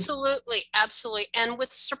 That's how Absolutely, absolutely. And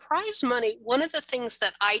with surprise money, one of the things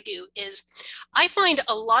that I do is I find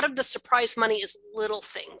a lot of the surprise money is little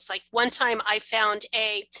things. Like one time I found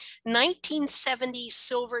a 1970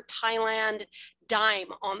 silver Thailand dime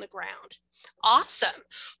on the ground. Awesome.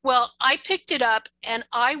 Well, I picked it up and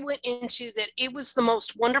I went into that. It was the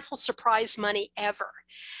most wonderful surprise money ever.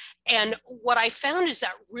 And what I found is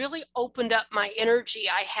that really opened up my energy.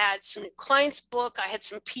 I had some new clients book. I had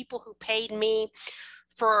some people who paid me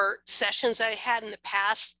for sessions I had in the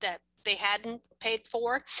past that they hadn't paid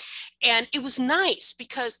for. And it was nice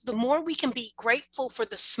because the more we can be grateful for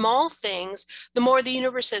the small things, the more the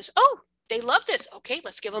universe says, oh, they love this. Okay,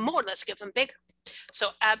 let's give them more. Let's give them bigger. So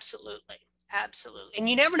absolutely, absolutely. And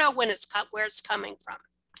you never know when it's where it's coming from.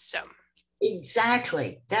 So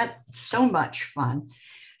exactly. That's so much fun.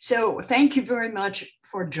 So thank you very much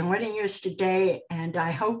for joining us today. And I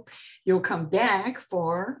hope you'll come back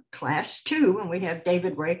for class 2 when we have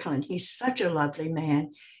David Rakeland. He's such a lovely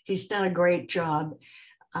man. He's done a great job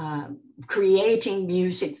creating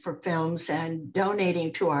music for films and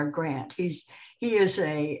donating to our grant. He is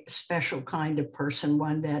a special kind of person,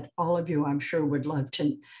 one that all of you, I'm sure, would love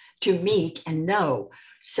to meet and know.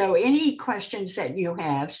 So any questions that you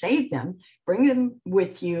have, save them, bring them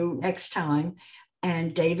with you next time.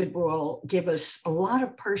 And David will give us a lot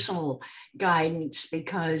of personal guidance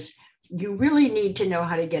because you really need to know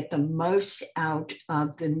how to get the most out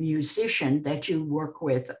of the musician that you work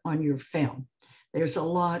with on your film. There's a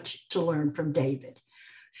lot to learn from David.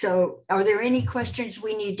 So are there any questions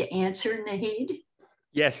we need to answer, Nahid?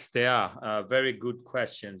 Yes, they are very good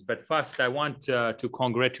questions. But first, I want to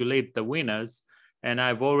congratulate the winners. And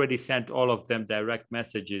I've already sent all of them direct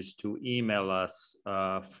messages to email us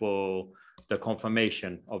for the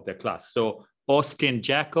confirmation of the class. So Austin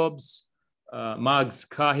Jacobs, Margs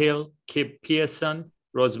Cahill, Kip Pearson,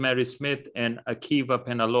 Rosemary Smith, and Akiva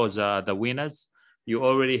Penaloza are the winners. You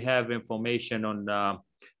already have information on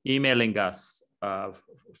emailing us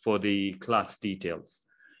for the class details.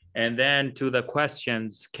 And then to the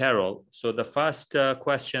questions, Carol. So the first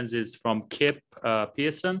questions is from Kip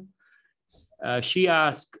Pearson. She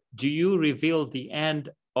asked, do you reveal the end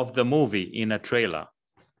of the movie in a trailer?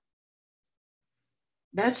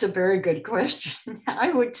 That's a very good question.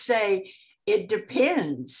 I would say it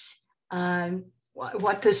depends on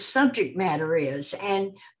what the subject matter is.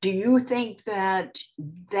 And do you think that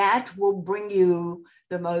that will bring you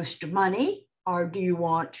the most money, or do you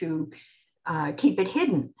want to keep it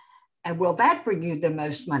hidden? And will that bring you the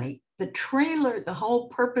most money? The trailer, the whole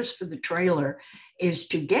purpose for the trailer is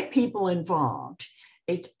to get people involved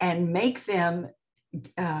and make them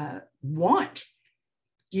want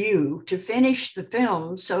you to finish the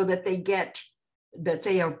film so that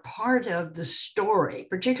they are part of the story,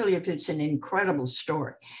 particularly if it's an incredible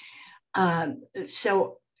story.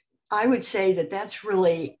 So I would say that that's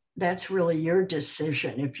really your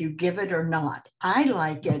decision if you give it or not. I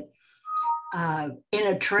like it in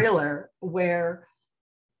a trailer where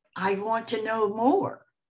I want to know more.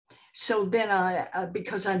 So then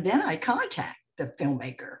I contact the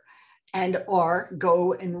filmmaker or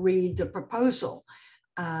go and read the proposal.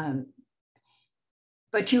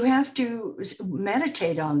 But you have to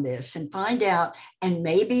meditate on this and find out, and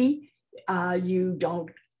maybe you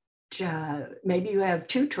don't, maybe you have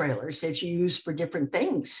 2 trailers that you use for different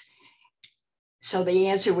things. So the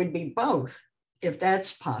answer would be both, if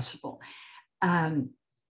that's possible.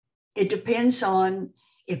 It depends on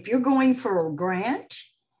if you're going for a grant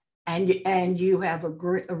and you have a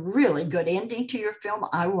really good ending to your film,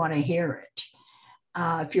 I want to hear it.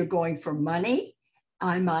 If you're going for money,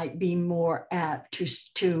 I might be more apt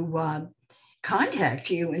to contact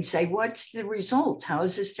you and say, what's the result? How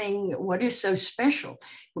is this thing, what is so special?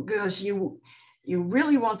 Because you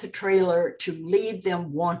really want the trailer to leave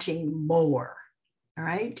them wanting more, all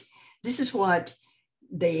right? This is what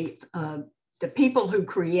the people who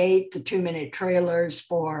create the 2-minute trailers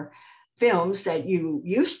for films that you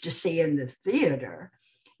used to see in the theater,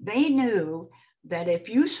 they knew that if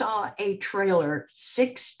you saw a trailer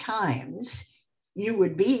 6 times, you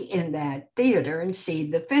would be in that theater and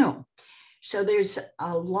see the film. So there's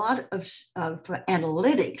a lot of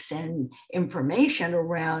analytics and information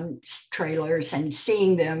around trailers and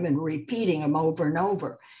seeing them and repeating them over and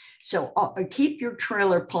over. So keep your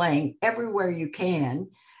trailer playing everywhere you can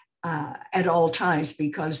at all times,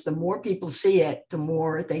 because the more people see it, the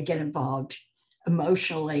more they get involved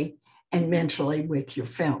emotionally and mentally with your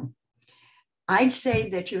film. I'd say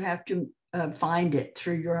that you have to find it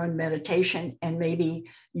through your own meditation, and maybe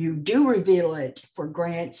you do reveal it for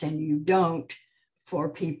grants and you don't for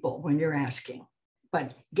people when you're asking.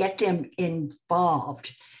 but get them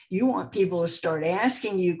involved. You want people to start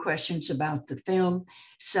asking you questions about the film,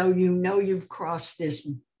 so you know you've crossed this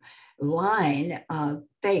line of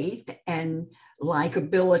faith and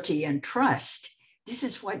likability and trust. This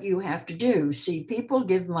is what you have to do. See, people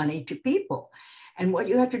give money to people. And what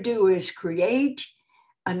you have to do is create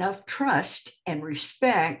enough trust and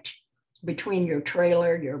respect between your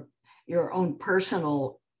trailer, your own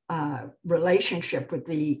personal relationship with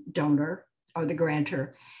the donor or the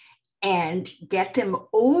grantor, and get them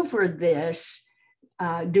over this,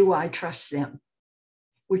 do I trust them?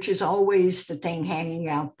 Which is always the thing hanging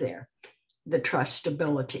out there, the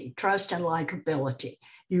trustability, trust and likability.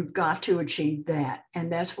 You've got to achieve that.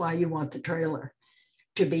 And that's why you want the trailer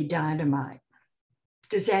to be dynamite.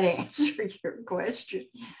 Does that answer your question,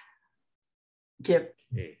 Kip?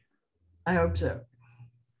 Okay. I hope so.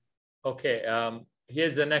 Okay,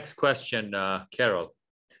 here's the next question, Carol.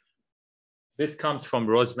 This comes from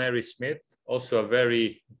Rosemary Smith, also a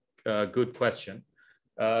very good question.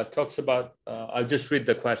 Talks about, I'll just read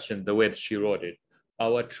the question the way that she wrote it.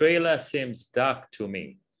 Our trailer seems dark to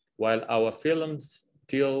me. While our films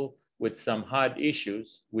deal with some hard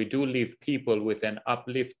issues, we do leave people with an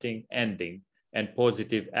uplifting ending and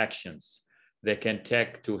positive actions they can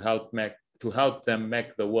take to help them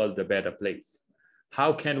make the world a better place.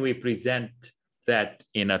 How can we present that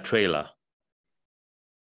in a trailer?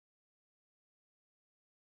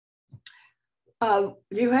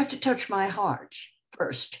 You have to touch my heart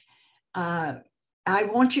first. I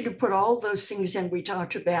want you to put all those things in we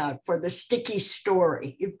talked about for the sticky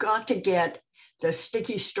story. You've got to get the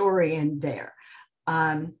sticky story in there.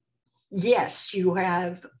 Yes, you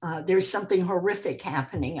have, there's something horrific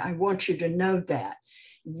happening. I want you to know that.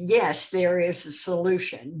 Yes, there is a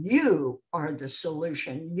solution. You are the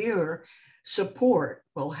solution. Your support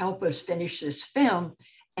will help us finish this film,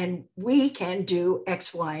 and we can do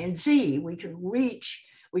X, Y, and Z. We can reach,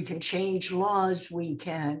 we can change laws, we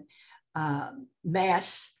can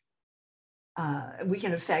we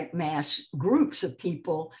can affect mass groups of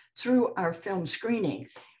people through our film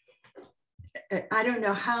screenings. I don't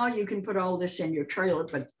know how you can put all this in your trailer,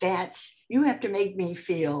 but you have to make me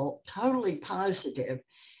feel totally positive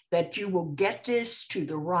that you will get this to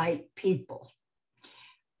the right people.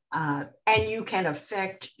 And you can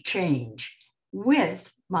affect change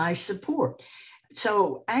with my support.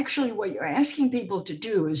 So actually what you're asking people to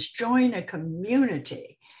do is join a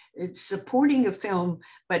community. It's supporting a film,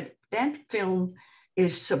 but that film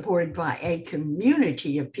is supported by a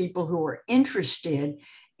community of people who are interested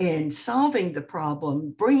in solving the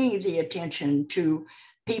problem, bringing the attention to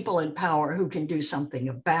people in power who can do something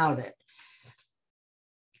about it.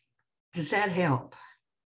 Does that help?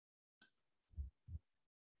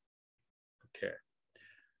 Okay.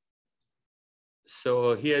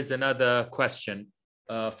 So here's another question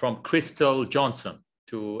from Crystal Johnson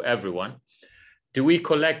to everyone. Do we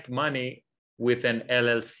collect money with an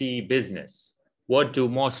LLC business? What do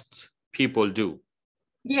most people do?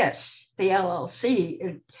 Yes, the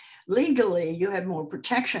LLC, legally you have more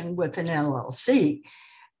protection with an LLC,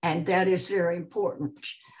 and that is very important.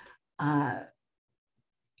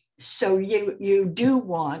 So you do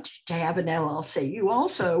want to have an LLC. You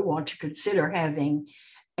also want to consider having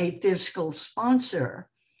a fiscal sponsor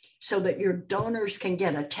so that your donors can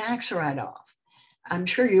get a tax write-off. I'm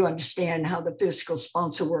sure you understand how the fiscal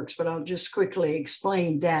sponsor works, but I'll just quickly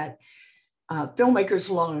explain that filmmakers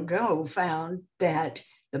long ago found that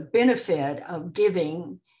the benefit of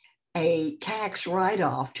giving a tax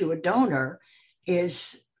write-off to a donor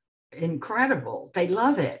is incredible. They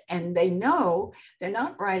love it. And they know they're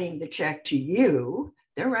not writing the check to you.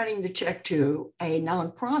 They're writing the check to a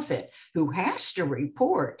nonprofit who has to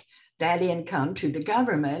report that income to the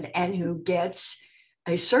government and who gets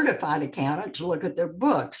a certified accountant to look at their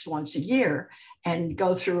books once a year and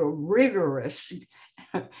go through a rigorous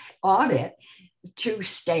audit to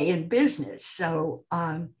stay in business. So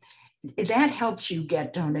that helps you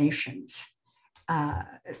get donations,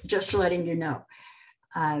 just letting you know.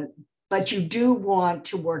 But you do want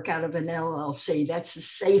to work out of an LLC. That's the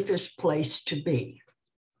safest place to be.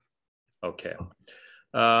 Okay.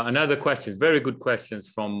 Another question, very good questions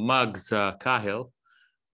from Mugs Cahill.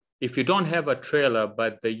 If you don't have a trailer,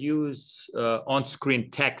 but they use on-screen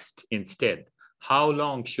text instead, how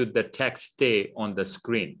long should the text stay on the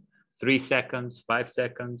screen? 3 seconds, 5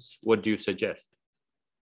 seconds? What do you suggest?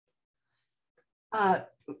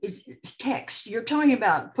 It's text. You're talking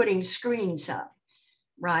about putting screens up,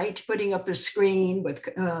 right? Putting up a screen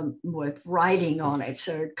with writing on it,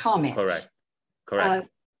 so comments. Correct. Correct.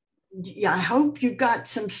 Yeah, I hope you got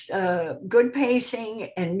some good pacing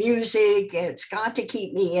and music. It's got to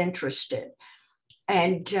keep me interested.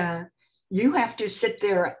 And you have to sit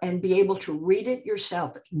there and be able to read it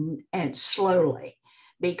yourself and slowly,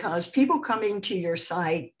 because people coming to your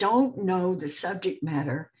site don't know the subject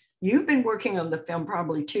matter. You've been working on the film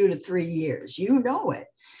probably 2 to 3 years. You know it.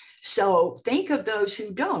 So think of those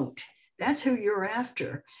who don't. That's who you're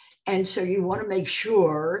after. And so you want to make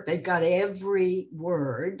sure they've got every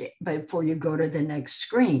word before you go to the next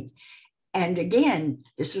screen. And again,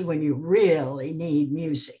 this is when you really need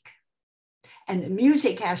music. And the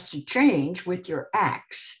music has to change with your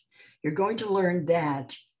acts. You're going to learn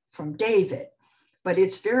that from David. But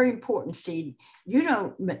it's very important. See, you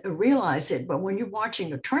don't realize it, but when you're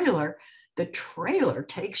watching a trailer, the trailer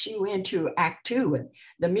takes you into Act 2, and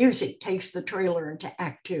the music takes the trailer into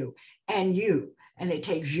Act 2, and it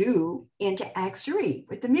takes you into Act 3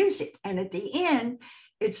 with the music. And at the end,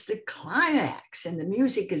 it's the climax, and the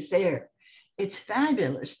music is there. It's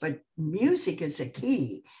fabulous, but music is a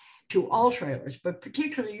key to all trailers, but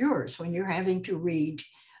particularly yours when you're having to read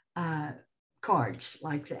cards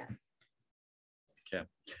like that. Okay.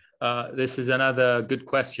 This is another good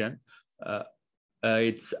question.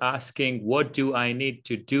 It's asking, what do I need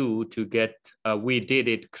to do to get a We Did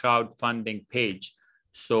It crowdfunding page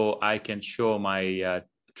so I can show my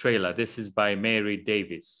trailer? This is by Mary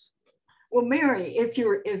Davis. Well, Mary, if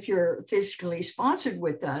you're physically sponsored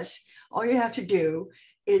with us, all you have to do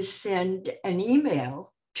is send an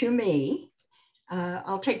email to me.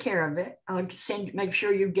 I'll take care of it. I'll make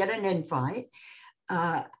sure you get an invite.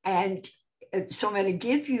 And so I'm going to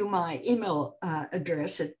give you my email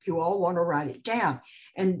address if you all want to write it down.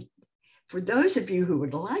 And for those of you who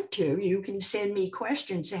would like to, you can send me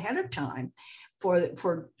questions ahead of time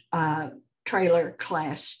for trailer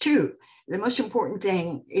class 2. The most important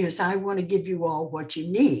thing is I want to give you all what you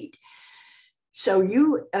need. So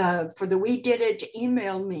you, for the We Did It,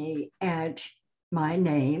 email me at my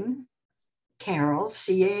name, Carol,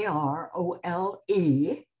 C-A-R-O-L-E,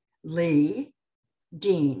 Lee,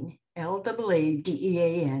 Dean,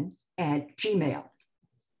 L-E-E-D-E-A-N, at Gmail.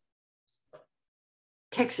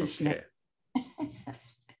 Texas name.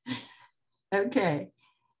 Okay.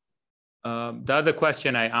 The other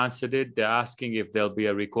question, I answered it. They're asking if there'll be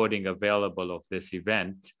a recording available of this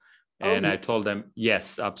event. And I told them,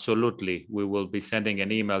 yes, absolutely. We will be sending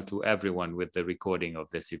an email to everyone with the recording of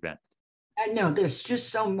this event. I know there's just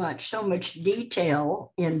so much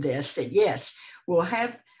detail in this that yes, we'll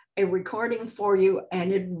have a recording for you,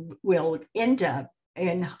 and it will end up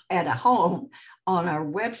at a home on our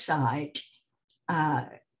website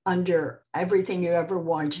under everything you ever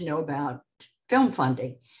want to know about film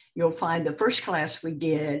funding. You'll find the first class we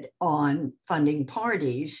did on funding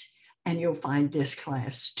parties, and you'll find this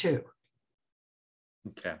class too.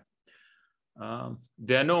 Okay.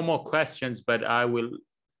 There are no more questions, but I will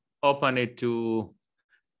open it to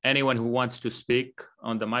anyone who wants to speak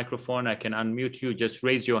on the microphone. I can unmute you. Just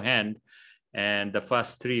raise your hand, and the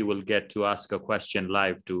first 3 will get to ask a question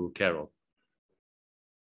live to Carol.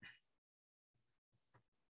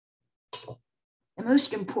 The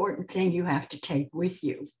most important thing you have to take with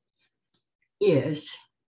you is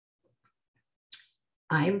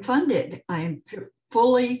I am funded. I am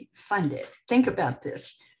fully funded. Think about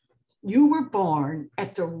this. You were born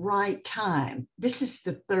at the right time. This is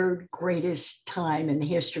the 3rd greatest time in the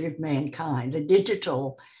history of mankind. The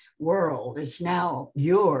digital world is now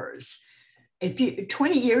yours. If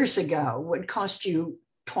 20 years ago would cost you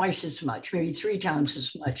twice as much, maybe 3 times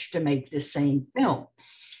as much to make the same film.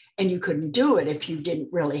 And you couldn't do it if you didn't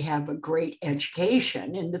really have a great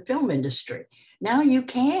education in the film industry. Now you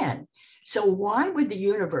can. So why would the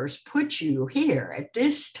universe put you here at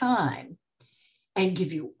this time and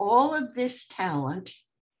give you all of this talent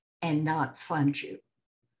and not fund you?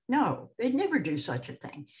 No, they'd never do such a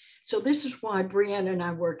thing. So this is why Brianne and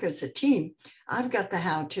I work as a team. I've got the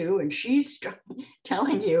how-to, and she's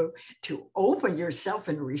telling you to open yourself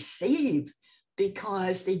and receive,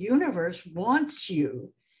 because the universe wants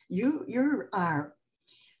you. You're our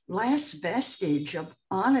last vestige of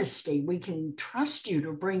honesty. We can trust you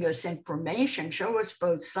to bring us information, show us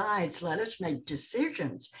both sides, let us make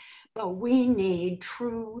decisions. But we need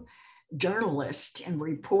true journalists and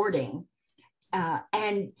reporting.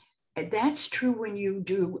 And that's true when you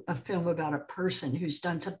do a film about a person who's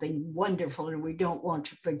done something wonderful, and we don't want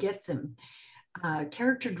to forget them.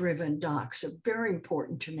 Character-driven docs are very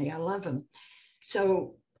important to me. I love them.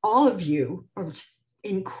 So all of you are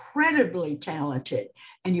incredibly talented,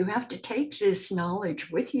 and you have to take this knowledge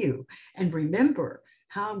with you and remember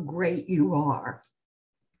how great you are.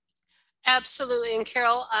 Absolutely. And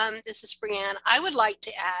Carol, this is Brianne. I would like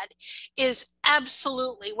to add is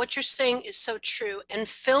absolutely what you're saying is so true. And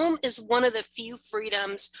film is one of the few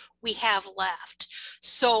freedoms we have left.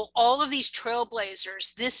 So all of these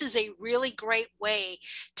trailblazers, this is a really great way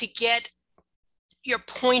to get your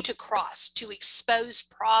point across, to expose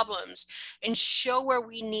problems and show where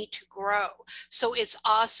we need to grow. So it's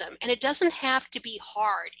awesome. And it doesn't have to be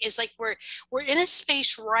hard. It's like we're in a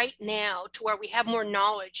space right now to where we have more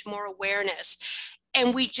knowledge, more awareness,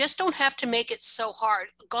 and we just don't have to make it so hard.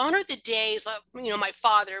 Gone are the days of, my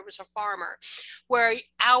father was a farmer, where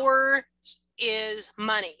our is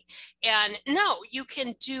money. And no, you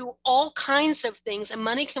can do all kinds of things, and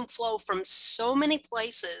money can flow from so many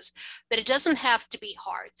places that it doesn't have to be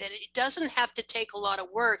hard, that it doesn't have to take a lot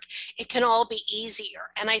of work. It can all be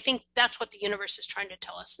easier. And I think that's what the universe is trying to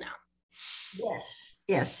tell us now. Yes,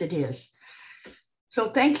 yes, it is.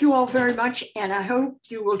 So thank you all very much. And I hope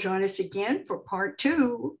you will join us again for part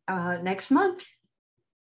 2 next month.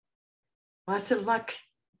 Lots of luck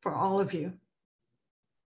for all of you.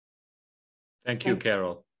 Thank you,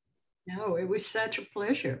 Carol. No, it was such a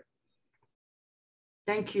pleasure.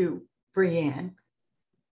 Thank you, Brianne.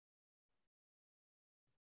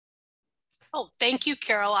 Oh, thank you,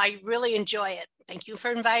 Carol. I really enjoy it. Thank you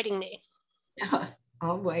for inviting me.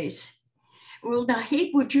 Always. Well,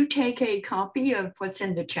 Nahid, would you take a copy of what's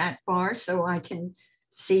in the chat bar so I can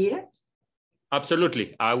see it?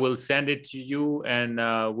 Absolutely. I will send it to you, and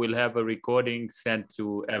we'll have a recording sent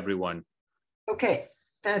to everyone. Okay,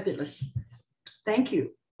 fabulous. Thank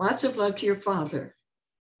you. Lots of love to your father.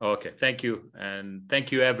 Okay, thank you. And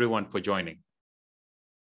thank you everyone for joining.